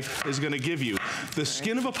this knife is gonna give you. The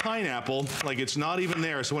skin of a pineapple, like it's not even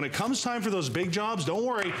there. So when it comes time for those big jobs, don't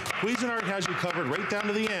worry, Cuisinart has you covered right down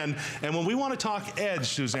to the end. And when we wanna talk edge,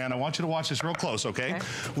 Suzanne, I want you to watch this real close, okay?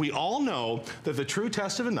 We all know that the true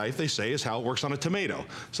test of a knife, they say, is how it works on a tomato.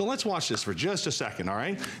 So let's watch this for just a second, all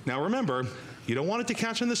right? Now remember, you don't want it to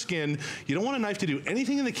catch on the skin. You don't want a knife to do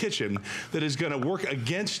anything in the kitchen that is gonna work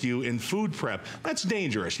against you in food prep. That's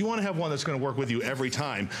dangerous. You wanna have one that's gonna work with you every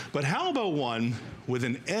time. But how about one with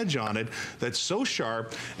an edge on it that's so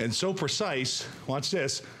sharp and so precise, watch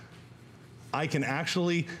this, I can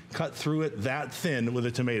actually cut through it that thin with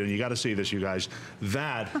a tomato. And you gotta see this, you guys.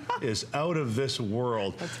 That is out of this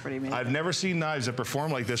world. That's pretty amazing. I've never seen knives that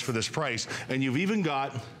perform like this for this price. And you've even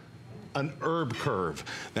got an herb curve.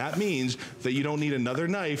 That means that you don't need another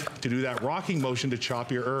knife to do that rocking motion to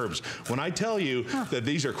chop your herbs. When I tell you that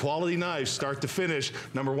these are quality knives, start to finish,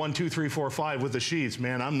 number 1, 2, 3, 4, 5 with the sheaths,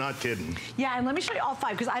 man, I'm not kidding. Yeah, and let me show you all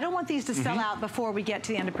 5, because I don't want these to sell out before we get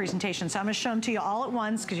to the end of presentation. So I'm gonna show them to you all at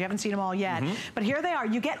once, because you haven't seen them all yet. But here they are.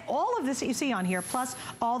 You get all of this that you see on here, plus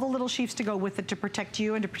all the little sheaths to go with it to protect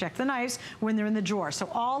you and to protect the knives when they're in the drawer. So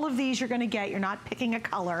all of these you're gonna get. You're not picking a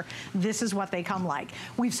color. This is what they come like.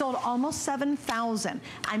 We've sold almost 7,000.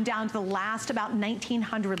 I'm down to the last about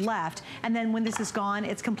 1,900 left. And then when this is gone,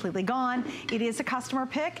 it's completely gone. It is a customer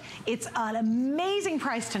pick. It's an amazing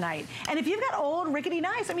price tonight. And if you've got old rickety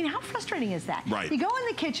knives, I mean, how frustrating is that? Right. You go in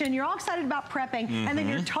the kitchen, you're all excited about prepping, and then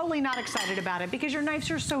you're totally not excited about it because your knives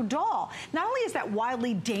are so dull. Not only is that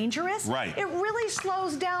wildly dangerous, it really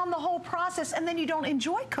slows down the whole process, and then you don't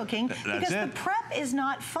enjoy cooking because the prep is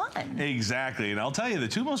not fun. Exactly, and I'll tell you, the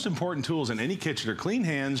 2 most important tools in any kitchen are clean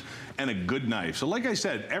hands and a good knife. So like I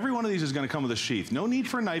said, every one of these is gonna come with a sheath. No need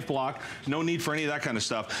for a knife block, no need for any of that kind of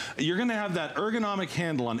stuff. You're gonna have that ergonomic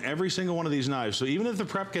handle on every single one of these knives. So even if the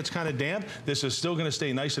prep gets kind of damp, this is still gonna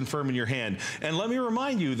stay nice and firm in your hand. And let me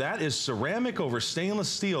remind you, that is ceramic over stainless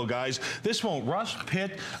steel, guys. This won't rust,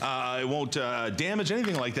 pit, it won't damage,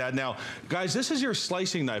 anything like that. Now, guys, this is your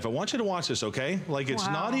slicing knife. I want you to watch this, okay? Like it's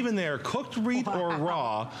not even there. Cooked meat or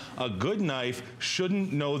raw, a good knife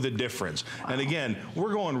shouldn't know the difference. And again,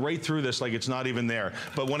 we're going right right through this like it's not even there.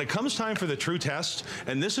 But when it comes time for the true test,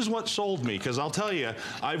 and this is what sold me, because I'll tell you,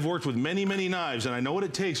 I've worked with many, many knives, and I know what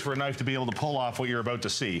it takes for a knife to be able to pull off what you're about to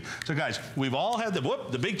see. So guys, we've all had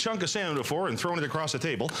the big chunk of salmon before and thrown it across the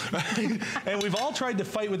table. And we've all tried to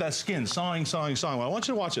fight with that skin, sawing. Well, I want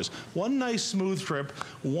you to watch this. One nice smooth trip,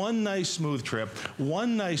 one nice smooth trip,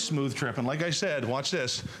 one nice smooth trip. And like I said, watch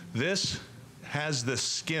this. This has the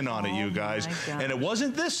skin on it, you guys. And it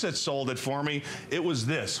wasn't this that sold it for me, it was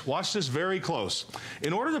this. Watch this very close.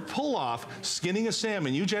 In order to pull off skinning a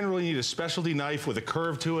salmon, you generally need a specialty knife with a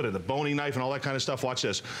curve to it and a bony knife and all that kind of stuff. Watch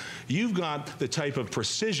this. You've got the type of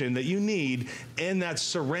precision that you need and that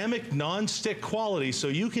ceramic non-stick quality, so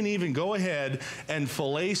you can even go ahead and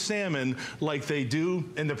fillet salmon like they do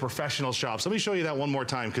in the professional shops. Let me show you that one more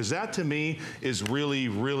time, because that to me is really,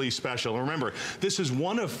 really special. And remember, this is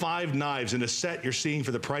one of 5 knives in a set you're seeing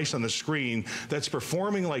for the price on the screen that's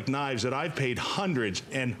performing like knives that I've paid hundreds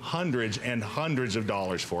and hundreds and hundreds of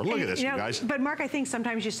dollars for. Look at this, you guys. But Mark, I think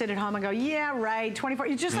sometimes you sit at home and go, yeah, right, 24.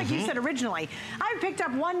 It's just like you said originally. I picked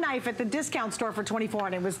up one knife at the discount store for 24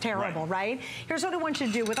 and it was terrible, right? Here's what I want you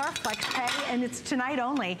to do with our Flex Pay, and it's tonight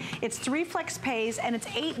only. It's 3 Flex Pays and it's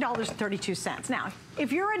 $8.32. Now,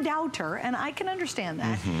 if you're a doubter, and I can understand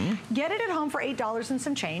that, get it at home for $8 and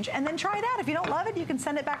some change, and then try it out. If you don't love it, you can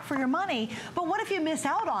send it back for your money. But what if you miss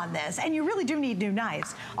out on this and you really do need new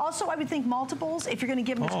knives? Also, I would think multiples, if you're going to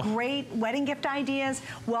give them great wedding gift ideas,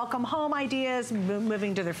 welcome home ideas,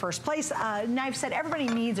 moving to their first place knife set. Everybody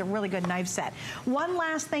needs a really good knife set. One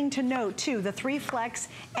last thing to note, too, the 3 Flex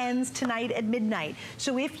ends tonight at midnight.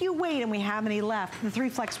 So if you wait and we have any left, the 3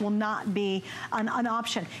 Flex will not be an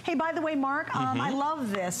option. Hey, by the way, Mark, I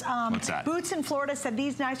love this. What's that? Boots in Florida said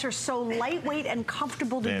these knives are so lightweight and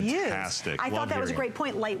comfortable to use. Fantastic. I thought that was a great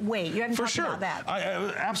point, lightweight. You hadn't talked about that.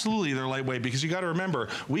 Absolutely, they're lightweight, because you got to remember,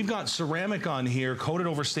 we've got ceramic on here coated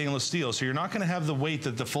over stainless steel, so you're not going to have the weight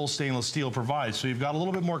that the full stainless steel provides. So you've got a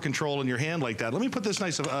little bit more control in your hand like that. Let me put this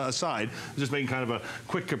nice aside. I'm just making kind of a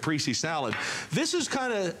quick caprese salad. This is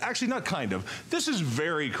kind of, actually not kind of, this is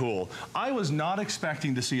very cool. I was not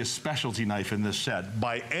expecting to see a specialty knife in this set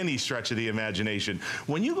by any stretch of the imagination.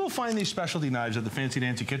 When you go find these specialty knives at the Fancy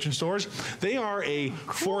Dancy kitchen stores, they are a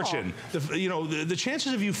fortune. The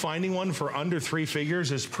chances of you finding one for under 3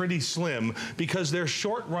 figures is pretty slim, because they're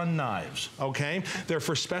short run knives, okay? They're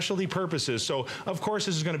for specialty purposes. So of course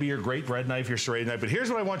this is going to be your great bread knife, your serrated knife, but here's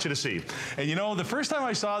what I want you to see. And you know, the first time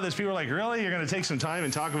I saw this, people were like, really? You're going to take some time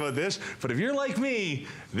and talk about this? But if you're like me,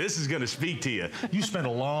 this is going to speak to you. You spend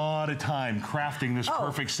a lot of time crafting this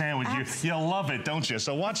perfect sandwich. You love it, don't you?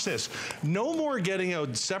 So watch this. No more getting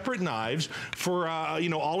out separate knives for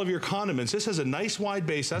all of your condiments. This has a nice wide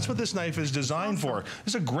base. That's what this knife is designed for.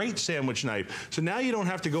 It's a great sandwich knife. So now you don't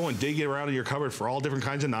have to go and dig around in your cupboard for all different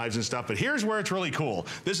kinds of knives and stuff. But here's where it's really cool.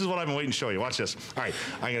 This is what I've been waiting to show you. Watch this. All right,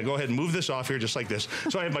 I'm going to go ahead and move this off here just like this.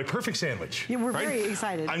 So I have my perfect sandwich. Yeah, we're very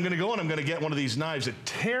excited. I'm going to go and I'm going to get one of these knives that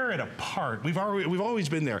tear it apart. We've always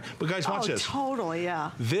been there. But guys, watch this. Totally,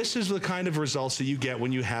 yeah. This is the kind of results that you get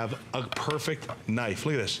when you have a perfect knife.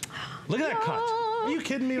 Look at this. Look at that cut. Are you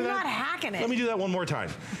kidding me with that? You're not hacking it. Let me do that one more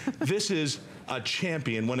time. This is a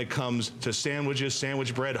champion when it comes to sandwiches,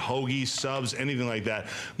 sandwich bread, hoagies, subs, anything like that.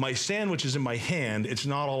 My sandwich is in my hand. It's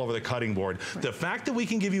not all over the cutting board. Right. The fact that we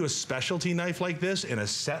can give you a specialty knife like this in a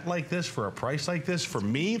set like this for a price like this, for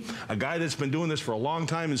me, a guy that's been doing this for a long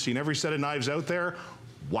time and seen every set of knives out there,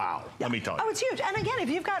 wow, let me tell you. Oh, it's huge. And again, if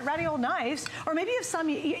you've got ratty old knives, or maybe you have some,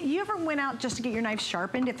 you ever went out just to get your knives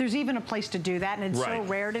sharpened, if there's even a place to do that, and it's so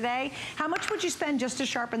rare today, how much would you spend just to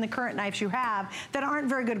sharpen the current knives you have that aren't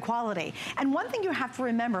very good quality? And one thing you have to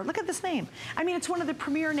remember, look at this name. I mean, it's one of the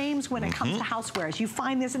premier names when it comes to housewares. You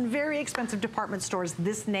find this in very expensive department stores,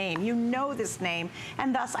 this name. You know this name,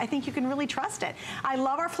 and thus, I think you can really trust it. I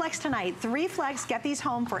love our Flex tonight. 3 Flex, get these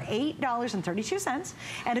home for $8.32.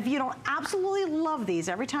 And if you don't absolutely love these,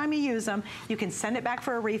 every time you use them, you can send it back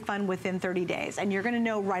for a refund within 30 days. And you're going to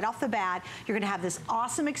know right off the bat, you're going to have this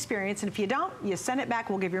awesome experience. And if you don't, you send it back,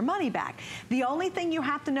 we'll give your money back. The only thing you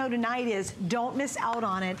have to know tonight is don't miss out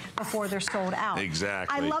on it before they're sold out.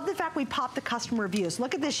 Exactly. I love the fact we popped the customer reviews.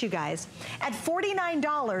 Look at this, you guys. At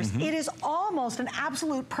 $49, it is almost an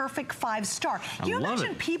absolute perfect 5-star. Can you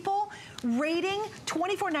imagine people rating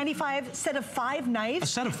 $24.95 set of 5 knives. A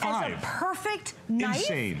set of 5. As a perfect knife.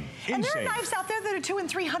 Insane. And there are knives out there that are $200 and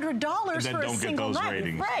 $300 that for a don't get single those knife.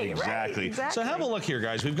 ratings. Right, exactly. exactly. So have a look here,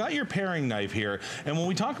 guys. We've got your paring knife here. And when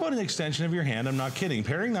we talk about an extension of your hand, I'm not kidding.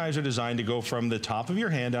 Paring knives are designed to go from the top of your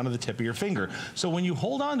hand down to the tip of your finger. So when you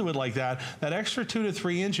hold on to it like that, that extra 2 to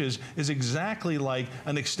 3 inches is exactly like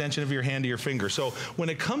an extension of your hand to your finger. So when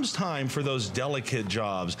it comes time for those delicate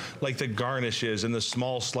jobs, like the garnishes and the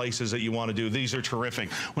small slices that you want to do, these are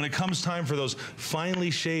terrific. When it comes time for those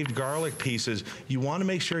finely shaved garlic pieces, you want to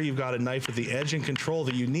make sure you've got a knife with the edge and control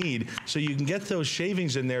that you need so you can get those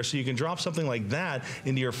shavings in there so you can drop something like that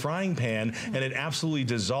into your frying pan and it absolutely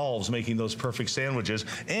dissolves, making those perfect sandwiches.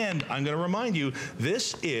 And I'm going to remind you,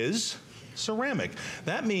 this is ceramic.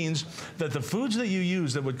 That means that the foods that you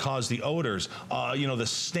use that would cause the odors, you know, the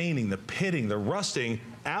staining, the pitting, the rusting,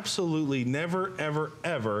 absolutely never, ever,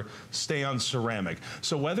 ever stay on ceramic.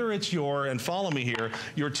 So whether it's your, and follow me here,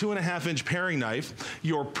 your 2.5-inch paring knife,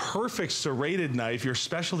 your perfect serrated knife, your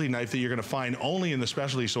specialty knife that you're going to find only in the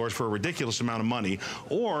specialty stores for a ridiculous amount of money,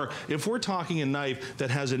 or if we're talking a knife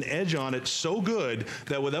that has an edge on it so good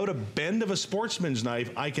that without a bend of a sportsman's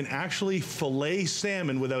knife, I can actually fillet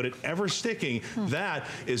salmon without it ever sticking, that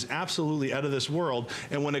is absolutely out of this world.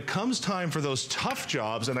 And when it comes time for those tough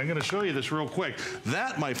jobs, and I'm going to show you this real quick,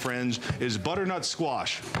 that, my friends, is butternut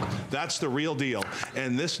squash. That's the real deal.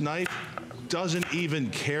 And this knife doesn't even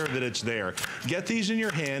care that it's there. Get these in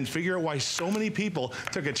your hand, figure out why so many people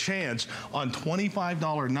took a chance on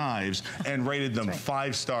 $25 knives and rated them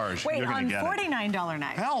 5 stars. Wait, You're on get $49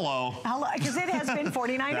 knives. Hello. Hello, because it has been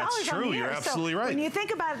 $49 That's on true, the year. you're absolutely so right. When you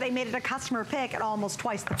think about it, they made it a customer pick at almost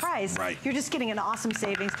twice the price. Right. You're just getting an awesome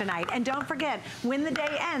savings tonight. And don't forget, when the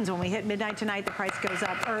day ends, when we hit midnight tonight, the price goes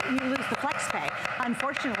up, or you lose the flex pay,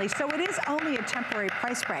 unfortunately. So it is only a temporary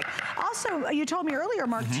price break. Also, you told me earlier,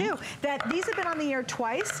 Mark, too, that these have been on the air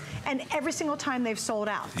twice, and every single time they've sold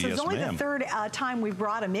out. So Yes, it's only ma'am. the third time we've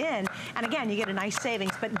brought them in. And again, you get a nice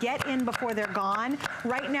savings, but get in before they're gone.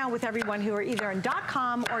 Right now, with everyone who are either in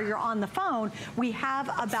 .com or you're on the phone, we have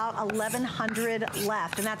about 1,100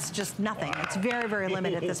 left, and that's just nothing. It's very, very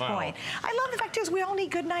limited at this Wow. point. I love the fact is we all need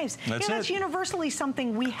good knives. That's That's it. universally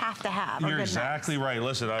something we have to have. You're exactly right.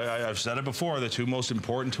 Listen, I've said it before, the 2 most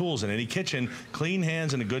important tools in any kitchen, clean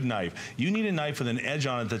hands and a good knife. You need a knife with an edge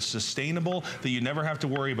on it that's sustainable, that you never have to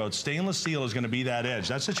worry about. Stainless steel is going to be that edge.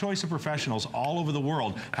 That's the choice of professionals all over the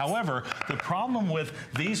world. However, the problem with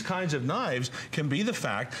these kinds of knives can be the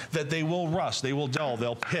fact that they will rust, they will dull,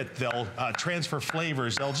 they'll pit, they'll transfer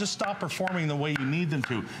flavors, they'll just stop performing the way you need them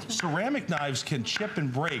to. Ceramic knives can chip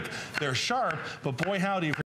and break. They're sharp, but boy howdy,